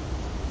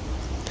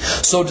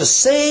 So to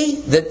say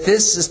that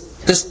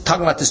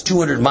talking about this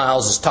 200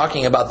 miles is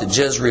talking about the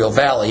Jezreel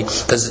Valley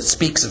because it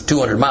speaks of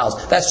 200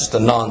 miles, that's just a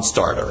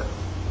non-starter.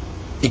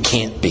 It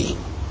can't be.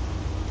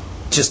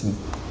 It just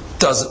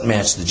doesn't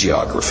match the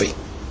geography.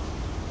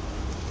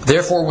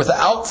 Therefore,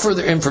 without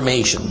further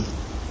information,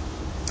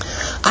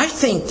 I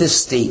think this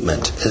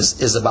statement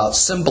is about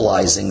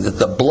symbolizing that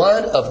the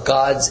blood of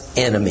God's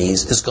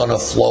enemies is going to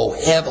flow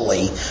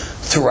heavily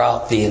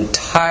throughout the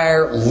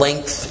entire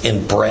length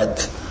and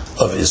breadth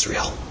of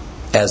Israel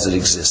as it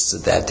exists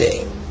at that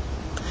day.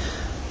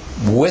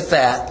 With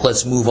that,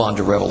 let's move on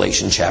to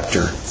Revelation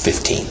chapter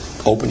 15.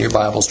 Open your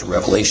Bibles to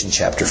Revelation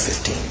chapter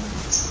 15.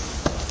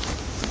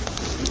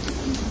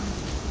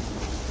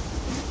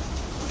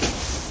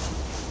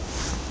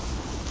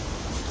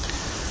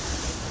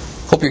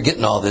 Hope you're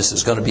getting all this.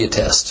 It's going to be a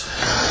test.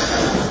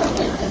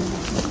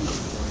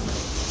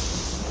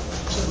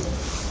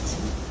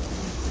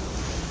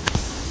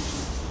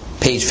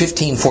 Page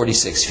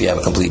 1546 if you have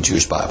a complete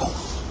Jewish Bible.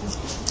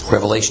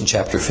 Revelation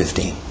chapter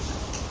 15.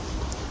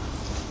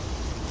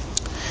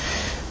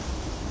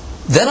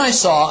 Then I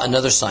saw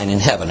another sign in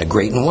heaven, a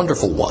great and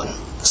wonderful one.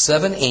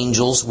 7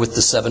 angels with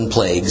the 7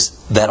 plagues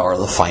that are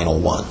the final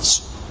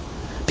ones.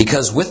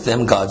 Because with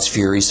them God's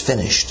fury is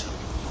finished.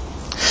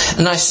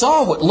 And I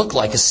saw what looked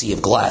like a sea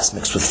of glass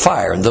mixed with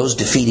fire, and those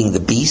defeating the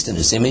beast and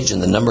his image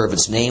and the number of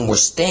its name were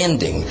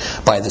standing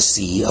by the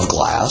sea of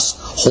glass,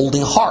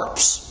 holding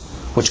harps,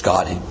 which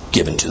God had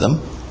given to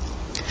them.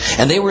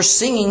 And they were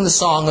singing the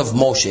song of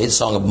Moshe, the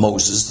song of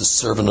Moses, the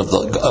servant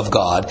of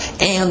God,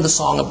 and the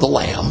song of the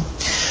Lamb.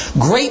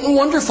 Great and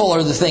wonderful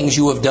are the things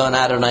you have done,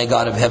 Adonai,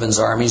 God of heaven's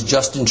armies.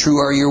 Just and true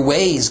are your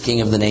ways,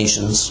 King of the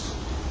nations.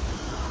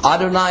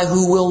 Adonai,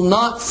 who will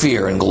not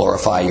fear and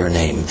glorify your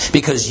name,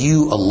 because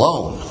you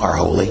alone are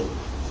holy.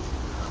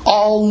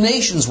 All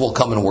nations will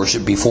come and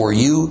worship before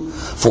you,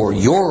 for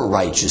your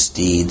righteous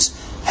deeds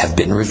have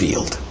been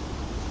revealed.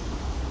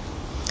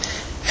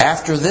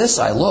 After this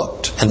I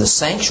looked, and the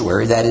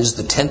sanctuary, that is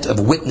the tent of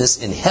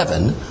witness in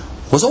heaven,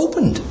 was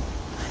opened.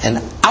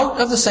 And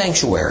out of the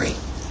sanctuary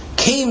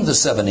came the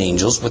 7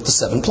 angels with the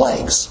 7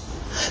 plagues.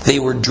 They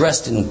were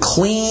dressed in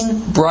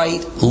clean,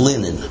 bright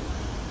linen.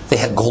 They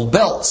had gold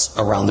belts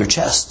around their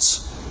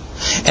chests.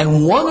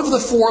 And one of the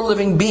 4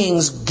 living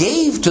beings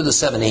gave to the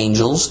 7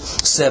 angels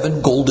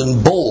 7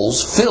 golden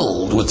bowls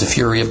filled with the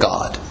fury of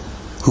God,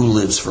 who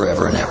lives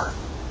forever and ever.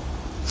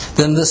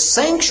 Then the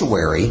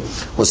sanctuary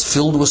was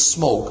filled with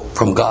smoke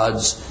from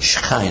God's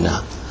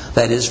Shekinah,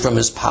 that is, from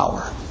His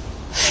power.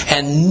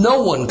 And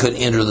no one could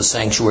enter the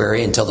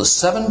sanctuary until the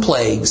 7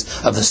 plagues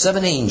of the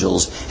 7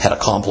 angels had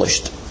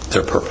accomplished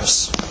their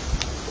purpose.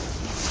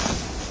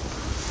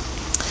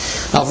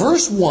 Now,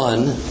 verse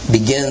 1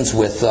 begins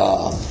with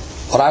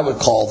what I would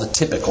call the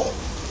typical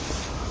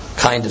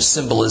kind of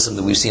symbolism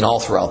that we've seen all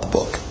throughout the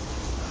book.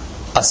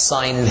 A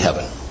sign in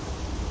heaven.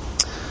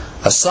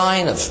 A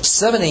sign of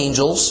 7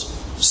 angels,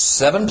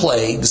 7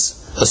 plagues,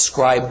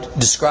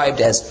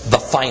 described as the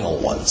final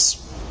ones.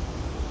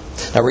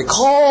 Now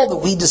recall that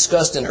we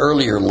discussed in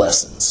earlier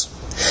lessons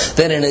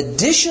that in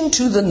addition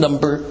to the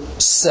number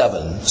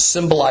 7,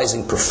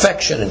 symbolizing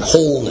perfection and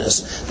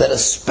wholeness, that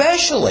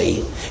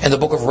especially in the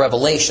book of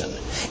Revelation,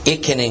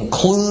 it can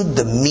include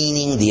the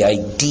meaning, the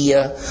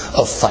idea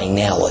of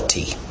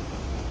finality.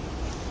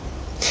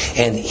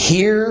 And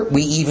here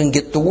we even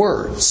get the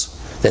words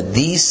that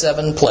these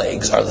 7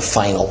 plagues are the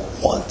final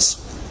ones.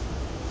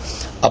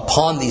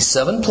 Upon these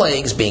 7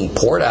 plagues being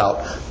poured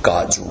out,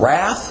 God's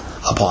wrath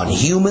upon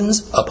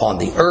humans, upon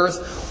the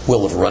earth,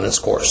 will have run its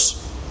course.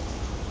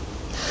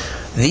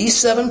 These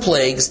 7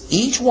 plagues,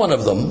 each one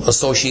of them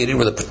associated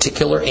with a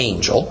particular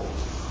angel,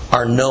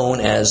 are known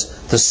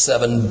as the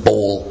 7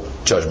 bowl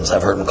judgments.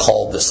 I've heard them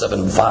called the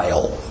 7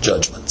 vial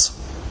judgments.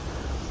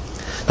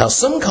 Now,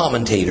 some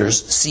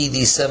commentators see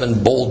these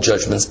 7 bowl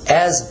judgments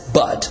as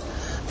but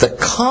the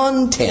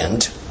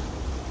content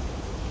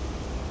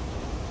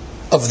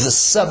of the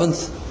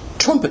 7th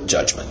trumpet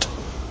judgment.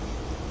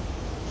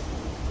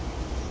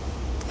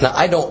 Now,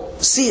 I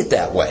don't see it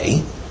that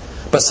way,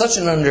 but such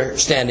an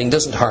understanding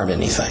doesn't harm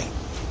anything.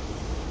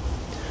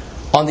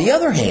 On the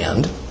other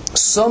hand,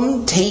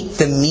 some take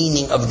the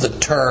meaning of the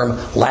term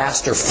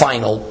last or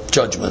final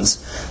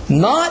judgments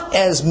not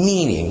as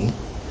meaning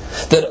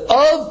that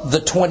of the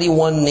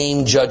 21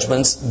 named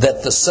judgments,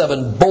 that the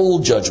 7 bowl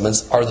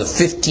judgments are the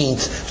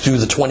 15th through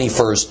the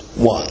 21st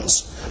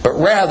ones, but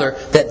rather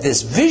that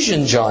this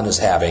vision John is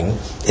having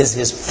is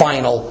his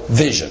final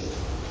vision.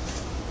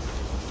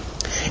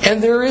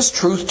 And there is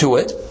truth to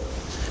it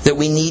that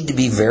we need to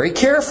be very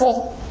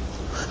careful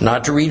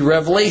not to read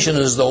Revelation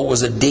as though it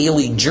was a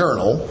daily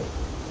journal,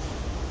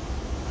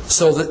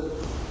 so that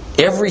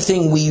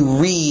everything we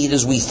read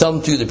as we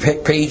thumb through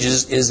the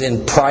pages is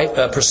in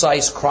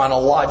precise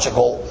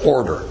chronological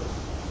order.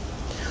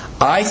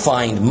 I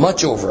find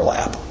much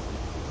overlap,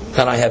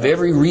 and I have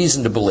every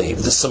reason to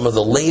believe that some of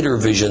the later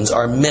visions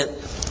are meant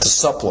to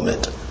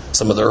supplement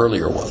some of the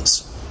earlier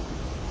ones.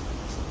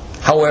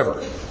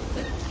 However,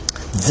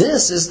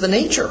 this is the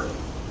nature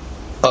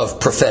of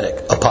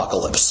prophetic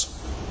apocalypse.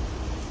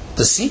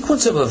 The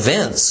sequence of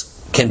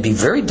events can be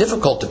very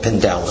difficult to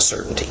pin down with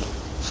certainty.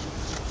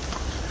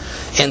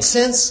 And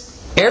since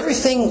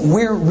everything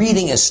we're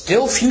reading is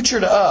still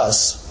future to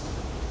us,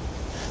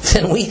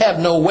 then we have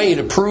no way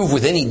to prove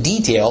with any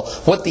detail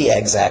what the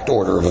exact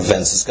order of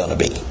events is going to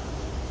be.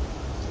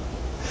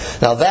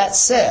 Now, that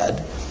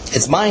said,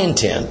 it's my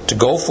intent to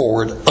go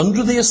forward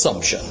under the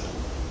assumption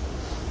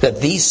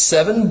that these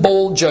 7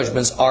 bowl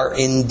judgments are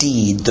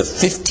indeed the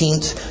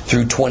 15th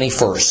through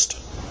 21st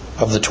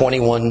of the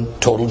 21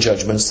 total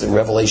judgments that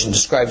Revelation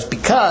describes,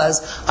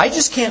 because I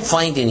just can't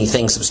find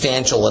anything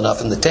substantial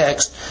enough in the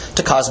text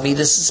to cause me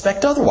to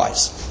suspect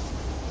otherwise.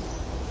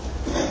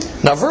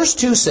 Now, verse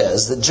 2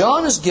 says that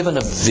John is given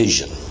a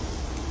vision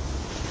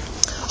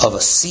of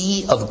a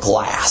sea of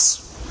glass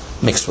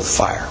mixed with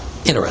fire.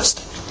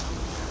 Interesting.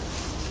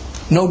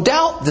 No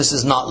doubt this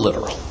is not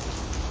literal,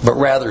 but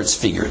rather it's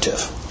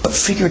figurative. But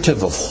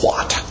figurative of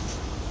what?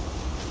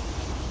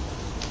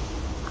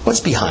 What's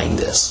behind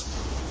this?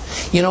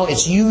 You know,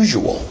 it's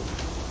usual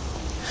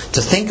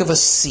to think of a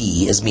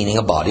sea as meaning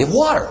a body of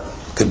water.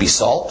 Could be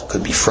salt,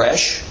 could be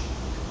fresh.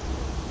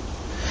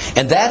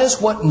 And that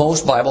is what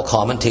most Bible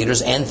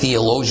commentators and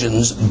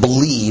theologians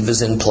believe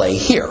is in play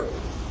here.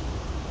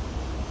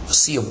 A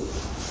sea of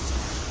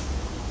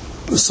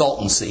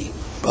salt and sea,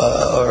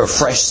 or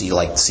fresh sea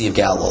like the Sea of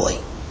Galilee.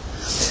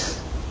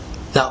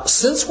 Now,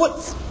 since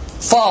what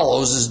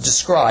follows is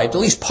described,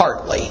 at least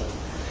partly,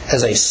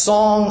 as a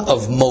song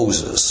of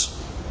Moses,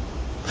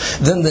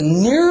 then the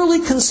nearly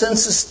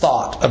consensus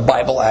thought of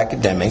Bible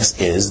academics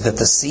is that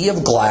the sea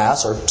of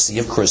glass, or sea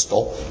of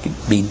crystal, could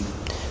be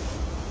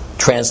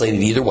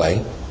translated either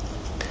way,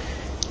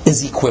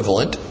 is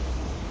equivalent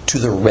to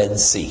the Red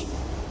Sea.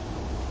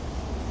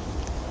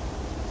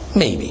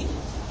 Maybe.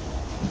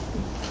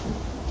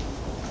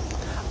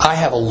 I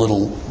have a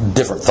little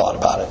different thought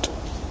about it.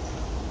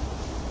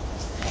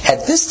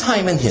 At this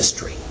time in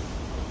history,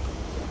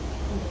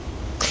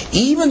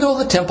 even though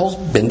the temple's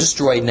been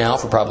destroyed now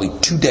for probably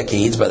 2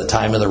 decades by the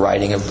time of the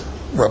writing of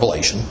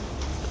Revelation,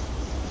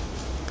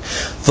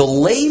 the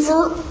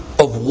laver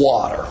of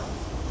water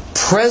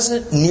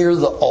present near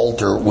the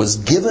altar was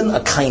given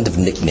a kind of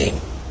nickname.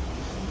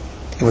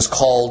 It was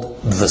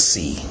called the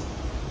sea.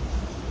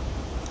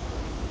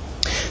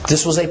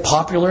 This was a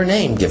popular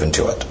name given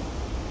to it.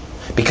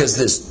 Because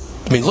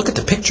look at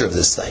the picture of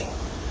this thing.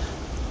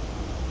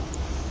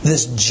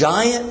 This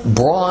giant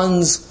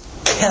bronze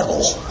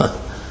kettle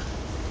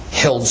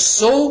held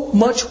so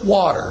much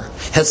water,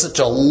 had such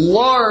a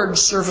large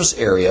surface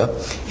area,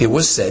 it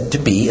was said to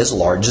be as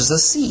large as the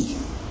sea.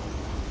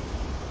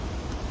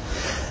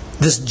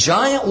 This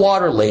giant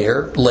water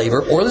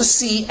laver, or the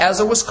sea as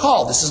it was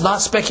called, this is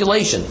not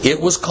speculation, it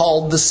was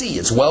called the sea.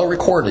 It's well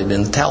recorded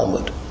in the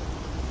Talmud.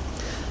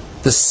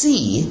 The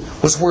sea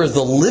was where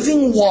the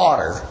living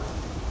water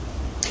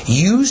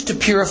used to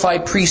purify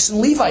priests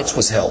and Levites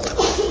was held.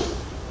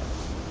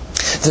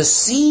 The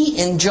sea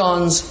in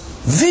John's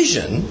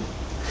vision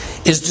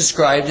is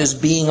described as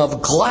being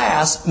of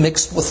glass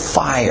mixed with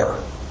fire.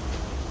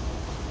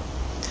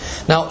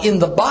 Now, in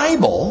the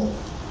Bible,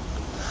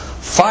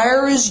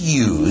 fire is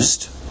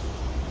used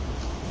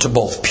to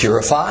both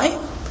purify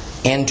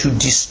and to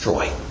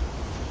destroy.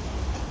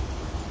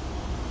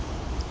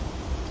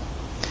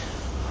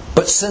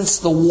 But since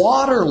the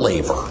water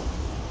laver,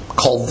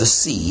 called the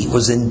sea,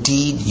 was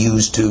indeed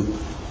used to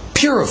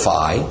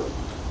purify,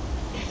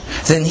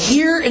 then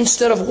here in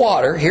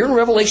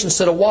Revelation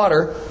instead of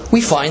water,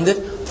 we find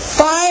that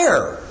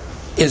fire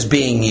is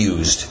being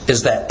used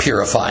as that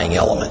purifying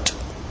element.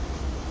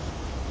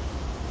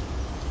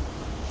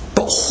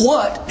 But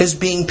what is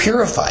being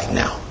purified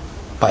now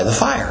by the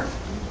fire?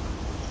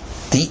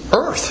 The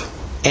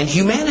earth and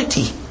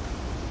humanity.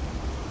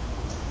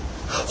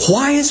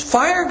 Why is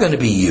fire going to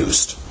be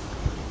used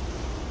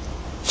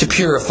to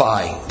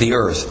purify the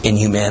earth and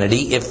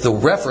humanity if the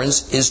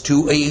reference is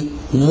to a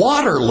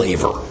water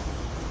laver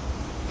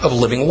of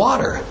living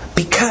water?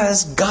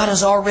 Because God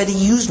has already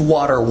used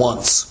water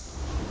once,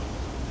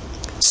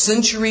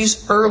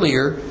 centuries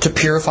earlier, to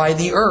purify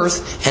the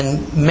earth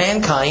and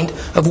mankind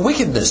of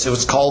wickedness. It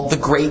was called the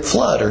Great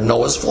Flood, or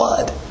Noah's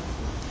Flood.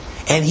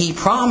 And He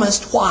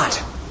promised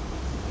what?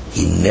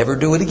 He'd never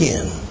do it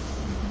again.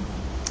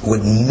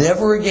 Would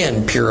never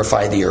again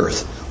purify the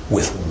earth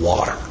with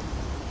water.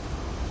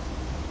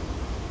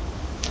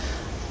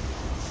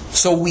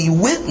 So we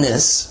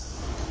witness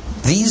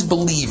these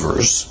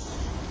believers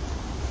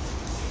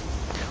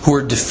who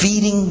are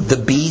defeating the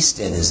beast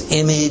and his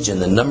image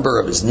and the number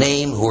of his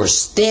name, who are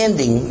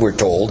standing, we're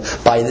told,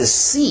 by the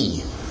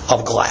sea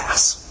of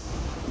glass.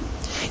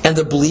 And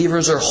the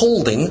believers are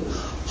holding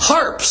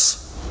harps.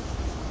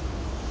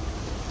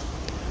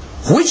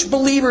 Which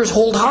believers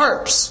hold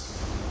harps?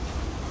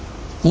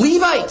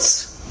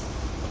 Levites.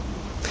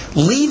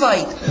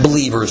 Levite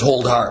believers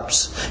hold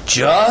harps,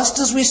 just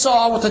as we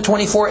saw with the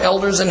 24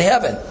 elders in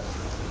heaven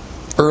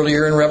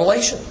earlier in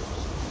Revelation.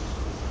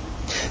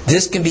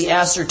 This can be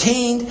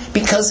ascertained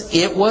because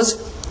it was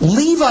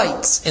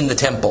Levites in the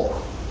temple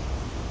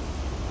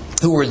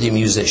who were the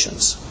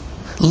musicians.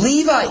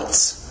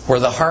 Levites were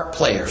the harp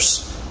players.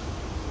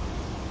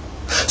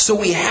 So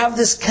we have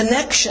this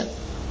connection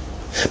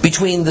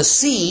between the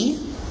sea,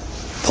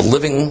 the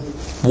living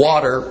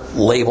water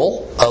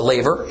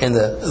laver in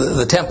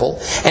the temple,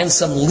 and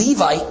some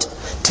Levite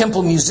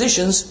temple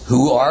musicians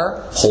who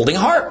are holding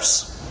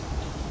harps.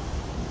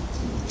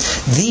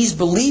 These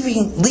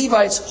believing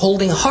Levites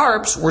holding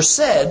harps were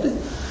said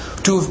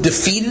to have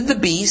defeated the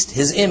beast,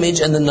 his image,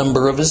 and the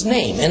number of his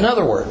name. In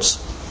other words,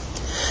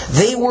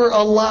 they were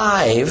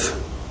alive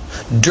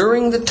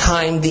during the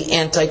time the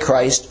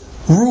Antichrist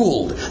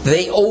ruled.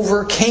 They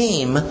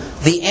overcame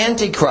the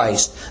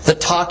Antichrist, the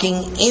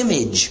talking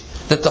image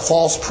that the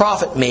false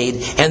prophet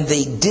made, and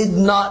they did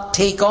not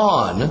take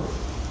on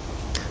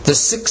the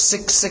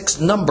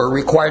 666 number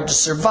required to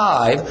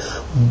survive,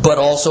 but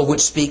also which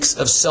speaks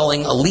of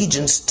selling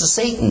allegiance to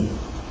Satan.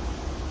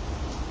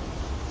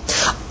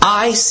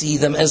 I see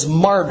them as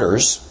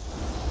martyrs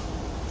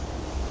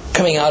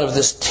coming out of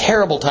this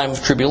terrible time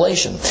of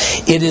tribulation.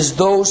 It is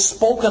those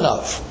spoken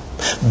of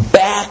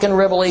back in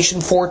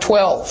Revelation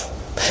 4:12.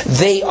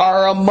 They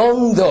are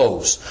among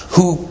those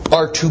who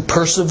are to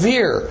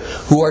persevere,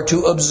 who are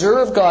to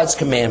observe God's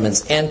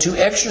commandments, and to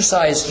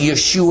exercise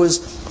Yeshua's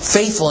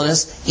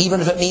faithfulness,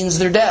 even if it means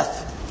their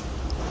death.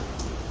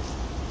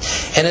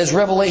 And as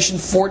Revelation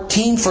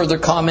 14 further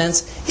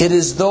comments, it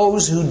is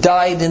those who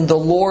died in the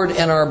Lord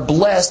and are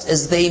blessed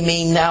as they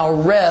may now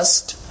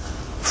rest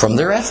from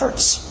their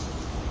efforts.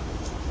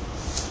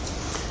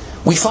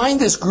 We find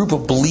this group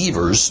of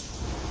believers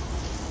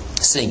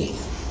singing.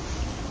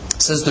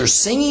 It says they're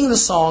singing the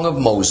song of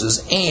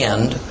Moses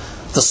and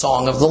the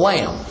song of the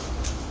Lamb.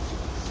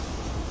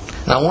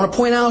 Now I want to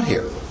point out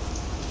here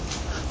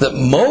that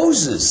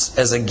Moses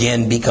has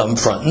again become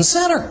front and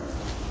center.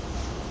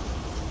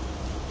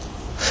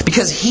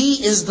 Because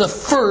he is the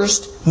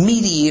first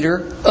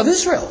mediator of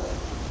Israel.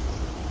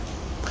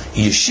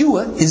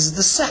 Yeshua is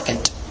the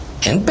second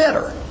and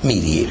better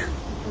mediator.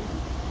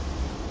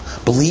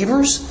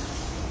 Believers,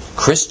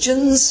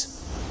 Christians,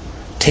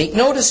 take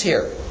notice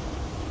here.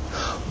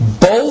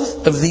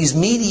 Both of these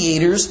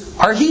mediators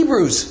are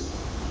Hebrews.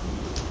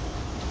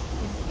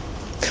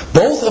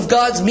 Both of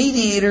God's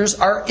mediators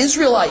are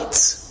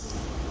Israelites.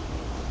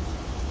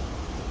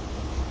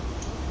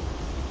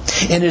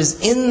 And it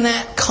is in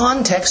that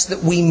context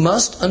that we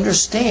must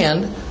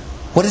understand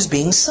what is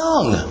being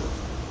sung.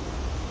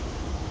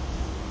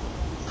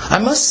 I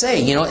must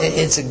say,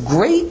 it's a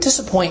great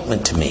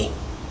disappointment to me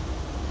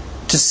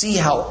to see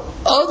how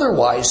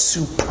otherwise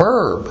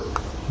superb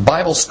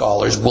Bible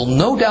scholars will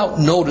no doubt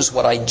notice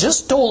what I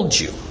just told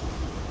you.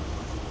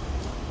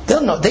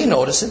 They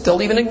notice it,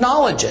 they'll even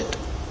acknowledge it.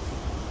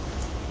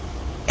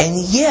 And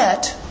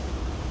yet,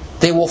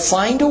 they will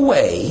find a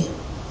way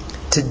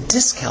to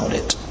discount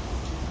it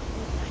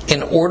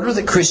in order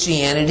that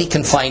Christianity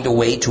can find a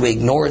way to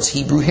ignore its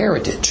Hebrew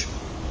heritage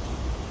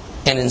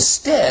and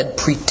instead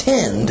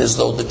pretend as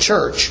though the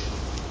church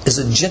is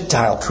a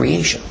Gentile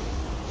creation.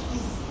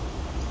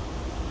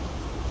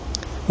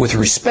 With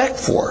respect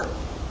for,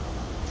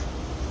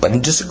 but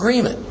in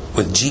disagreement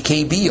with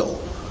G.K.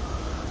 Beale,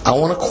 I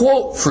want to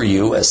quote for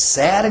you a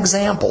sad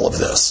example of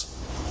this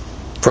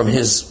from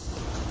his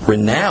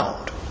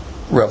renowned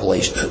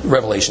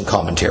Revelation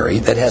commentary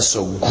that has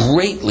so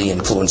greatly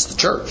influenced the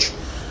church.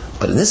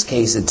 But in this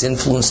case, it's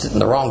influenced it in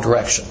the wrong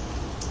direction.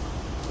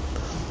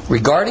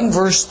 Regarding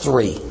verse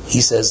 3,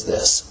 he says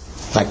this,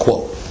 I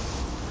quote,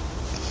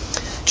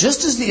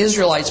 "Just as the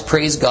Israelites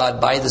praised God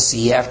by the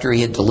sea after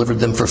he had delivered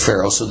them from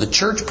Pharaoh, so the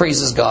church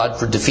praises God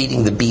for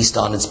defeating the beast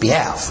on its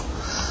behalf.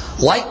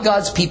 Like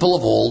God's people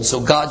of old,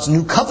 so God's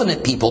new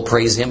covenant people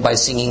praise Him by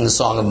singing the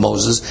song of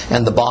Moses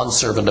and the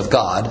bondservant of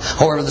God.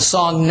 However, the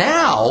song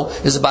now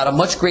is about a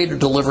much greater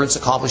deliverance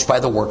accomplished by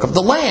the work of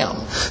the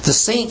Lamb. The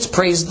saints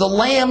praise the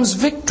Lamb's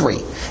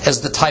victory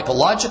as the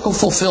typological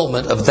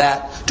fulfillment of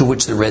that to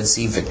which the Red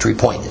Sea victory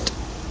pointed."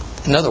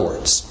 In other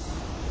words,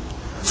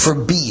 for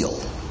Beale,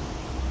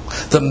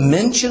 the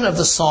mention of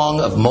the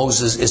song of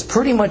Moses is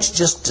pretty much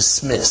just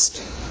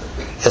dismissed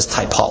as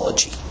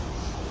typology.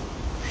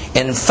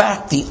 And in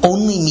fact, the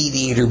only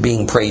mediator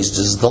being praised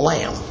is the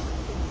Lamb,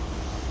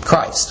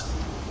 Christ.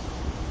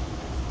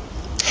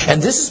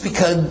 And this is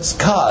because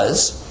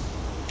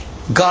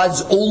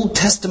God's Old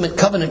Testament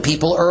covenant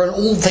people are an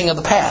old thing of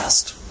the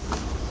past,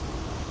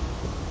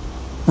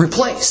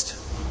 replaced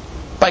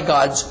by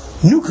God's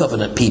new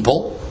covenant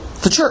people,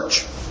 the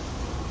church.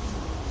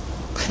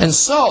 And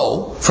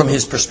so, from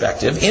his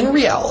perspective, in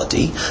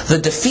reality, the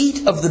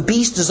defeat of the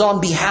beast is on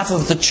behalf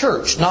of the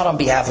church, not on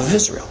behalf of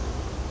Israel.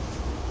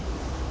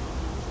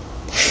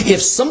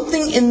 If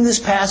something in this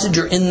passage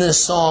or in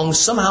this song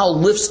somehow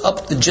lifts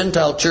up the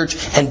Gentile church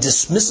and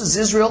dismisses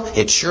Israel,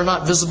 it's sure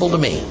not visible to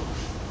me.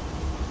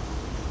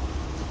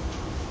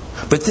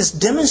 But this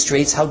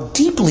demonstrates how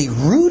deeply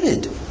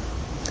rooted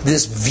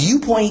this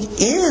viewpoint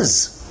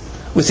is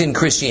within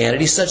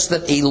Christianity, such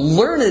that a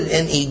learned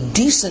and a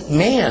decent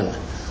man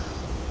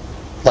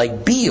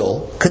like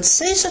Beale could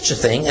say such a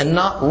thing and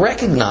not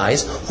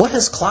recognize what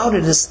has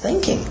clouded his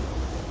thinking.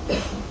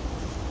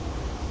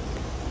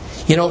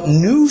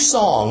 New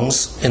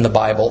songs in the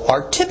Bible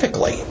are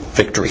typically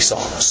victory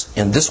songs,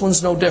 and this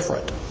one's no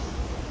different.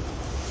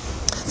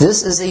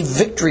 This is a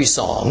victory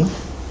song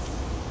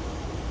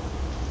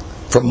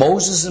for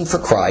Moses and for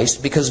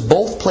Christ because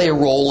both play a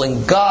role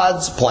in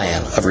God's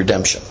plan of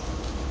redemption.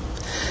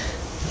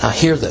 Now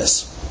hear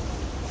this.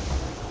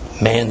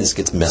 Man, this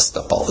gets messed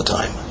up all the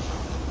time.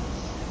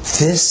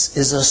 This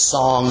is a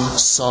song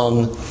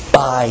sung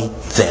by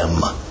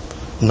them,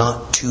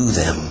 not to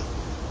them.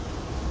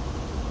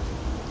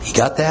 You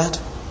got that?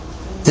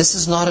 This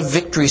is not a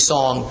victory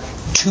song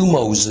to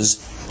Moses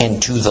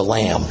and to the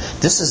Lamb.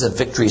 This is a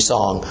victory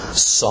song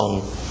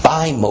sung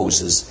by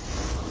Moses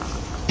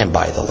and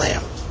by the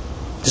Lamb.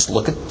 Just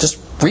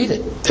read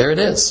it. There it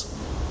is.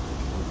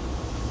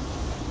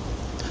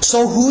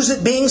 So who's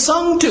it being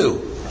sung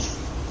to?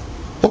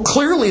 Well,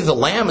 clearly the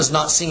Lamb is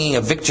not singing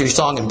a victory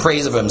song in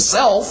praise of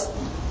himself.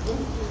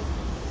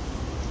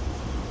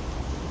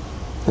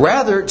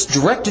 Rather, it's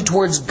directed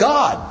towards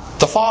God,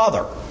 the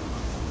Father,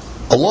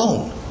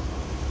 alone.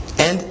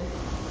 And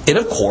it,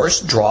 of course,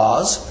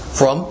 draws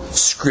from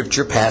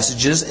Scripture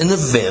passages and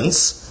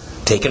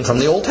events taken from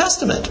the Old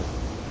Testament.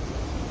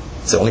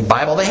 It's the only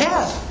Bible they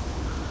had.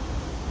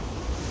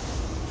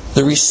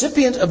 The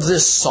recipient of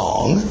this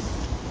song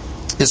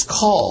is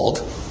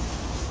called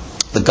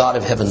the God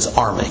of Heaven's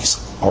armies,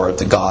 or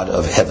the God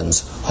of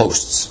Heaven's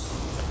hosts.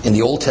 In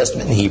the Old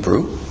Testament in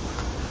Hebrew,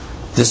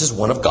 this is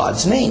one of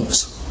God's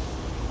names.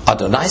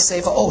 Adonai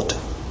Sevaot.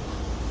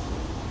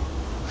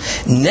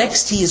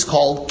 Next, he is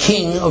called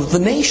King of the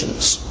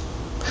Nations.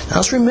 Now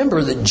let's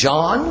remember that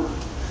John,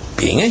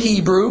 being a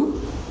Hebrew,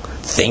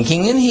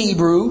 thinking in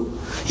Hebrew,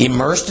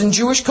 immersed in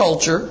Jewish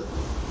culture,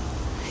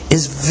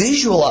 is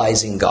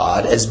visualizing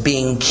God as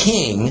being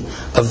king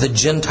of the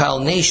Gentile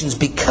nations,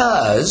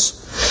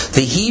 because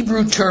the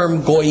Hebrew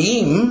term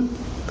goyim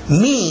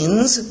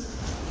means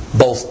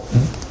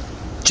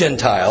both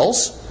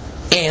Gentiles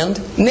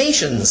and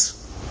nations.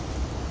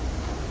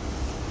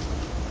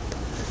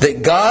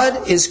 That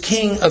God is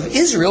king of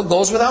Israel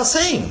goes without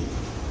saying.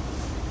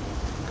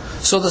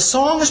 So the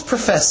song is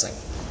professing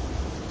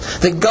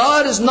that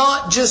God is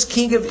not just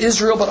king of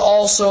Israel, but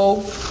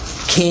also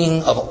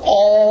king of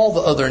all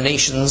the other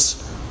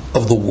nations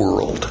of the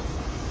world,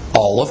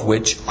 all of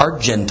which are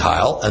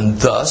Gentile and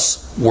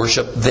thus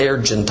worship their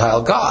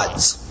Gentile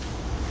gods.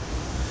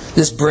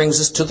 This brings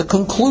us to the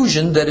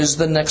conclusion that is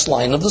the next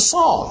line of the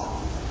song.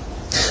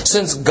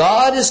 Since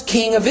God is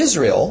king of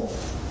Israel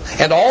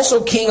and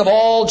also king of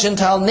all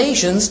Gentile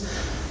nations,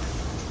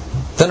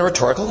 then a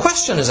rhetorical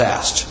question is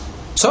asked.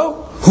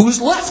 So,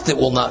 who's left that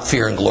will not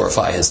fear and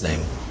glorify His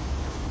name?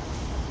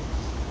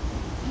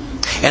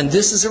 And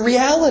this is a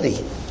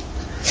reality.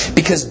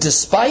 Because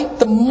despite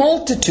the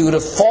multitude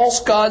of false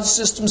god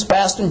systems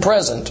past and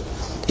present,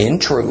 in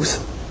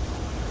truth,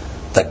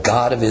 the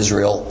God of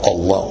Israel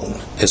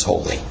alone is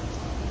holy.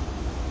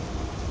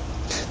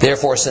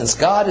 Therefore, since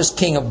God is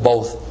king of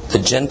both the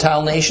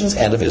Gentile nations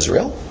and of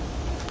Israel,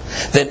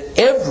 then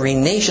every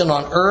nation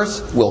on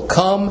earth will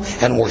come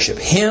and worship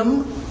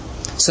Him,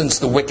 since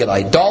the wicked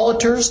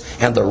idolaters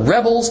and the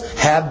rebels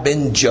have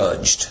been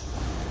judged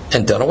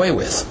and done away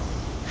with.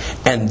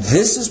 And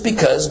this is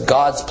because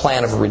God's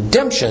plan of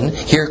redemption,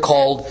 here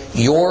called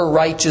your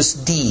righteous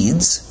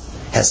deeds,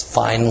 has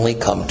finally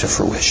come to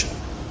fruition.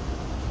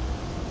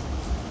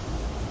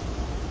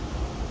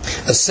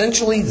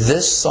 Essentially,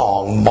 this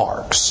song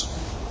marks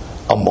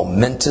a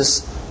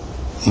momentous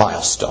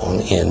milestone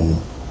in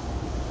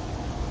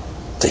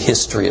the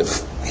history of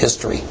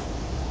history.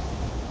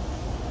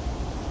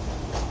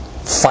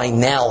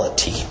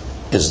 Finality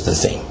is the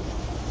theme.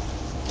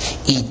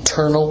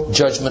 Eternal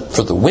judgment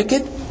for the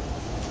wicked,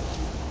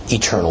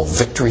 eternal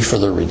victory for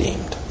the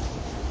redeemed.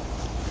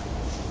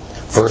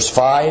 Verse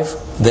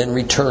 5 then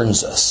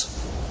returns us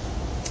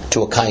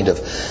to a kind of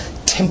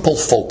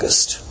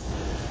temple-focused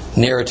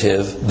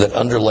narrative that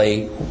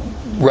underlay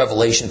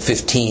Revelation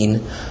 15,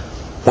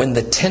 when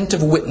the tent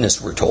of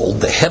witness, we're told,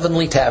 the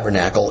heavenly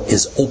tabernacle,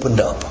 is opened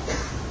up.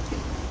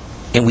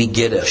 And we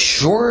get a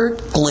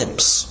short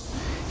glimpse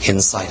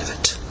inside of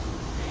it.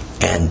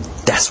 And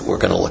that's what we're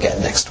going to look at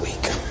next week.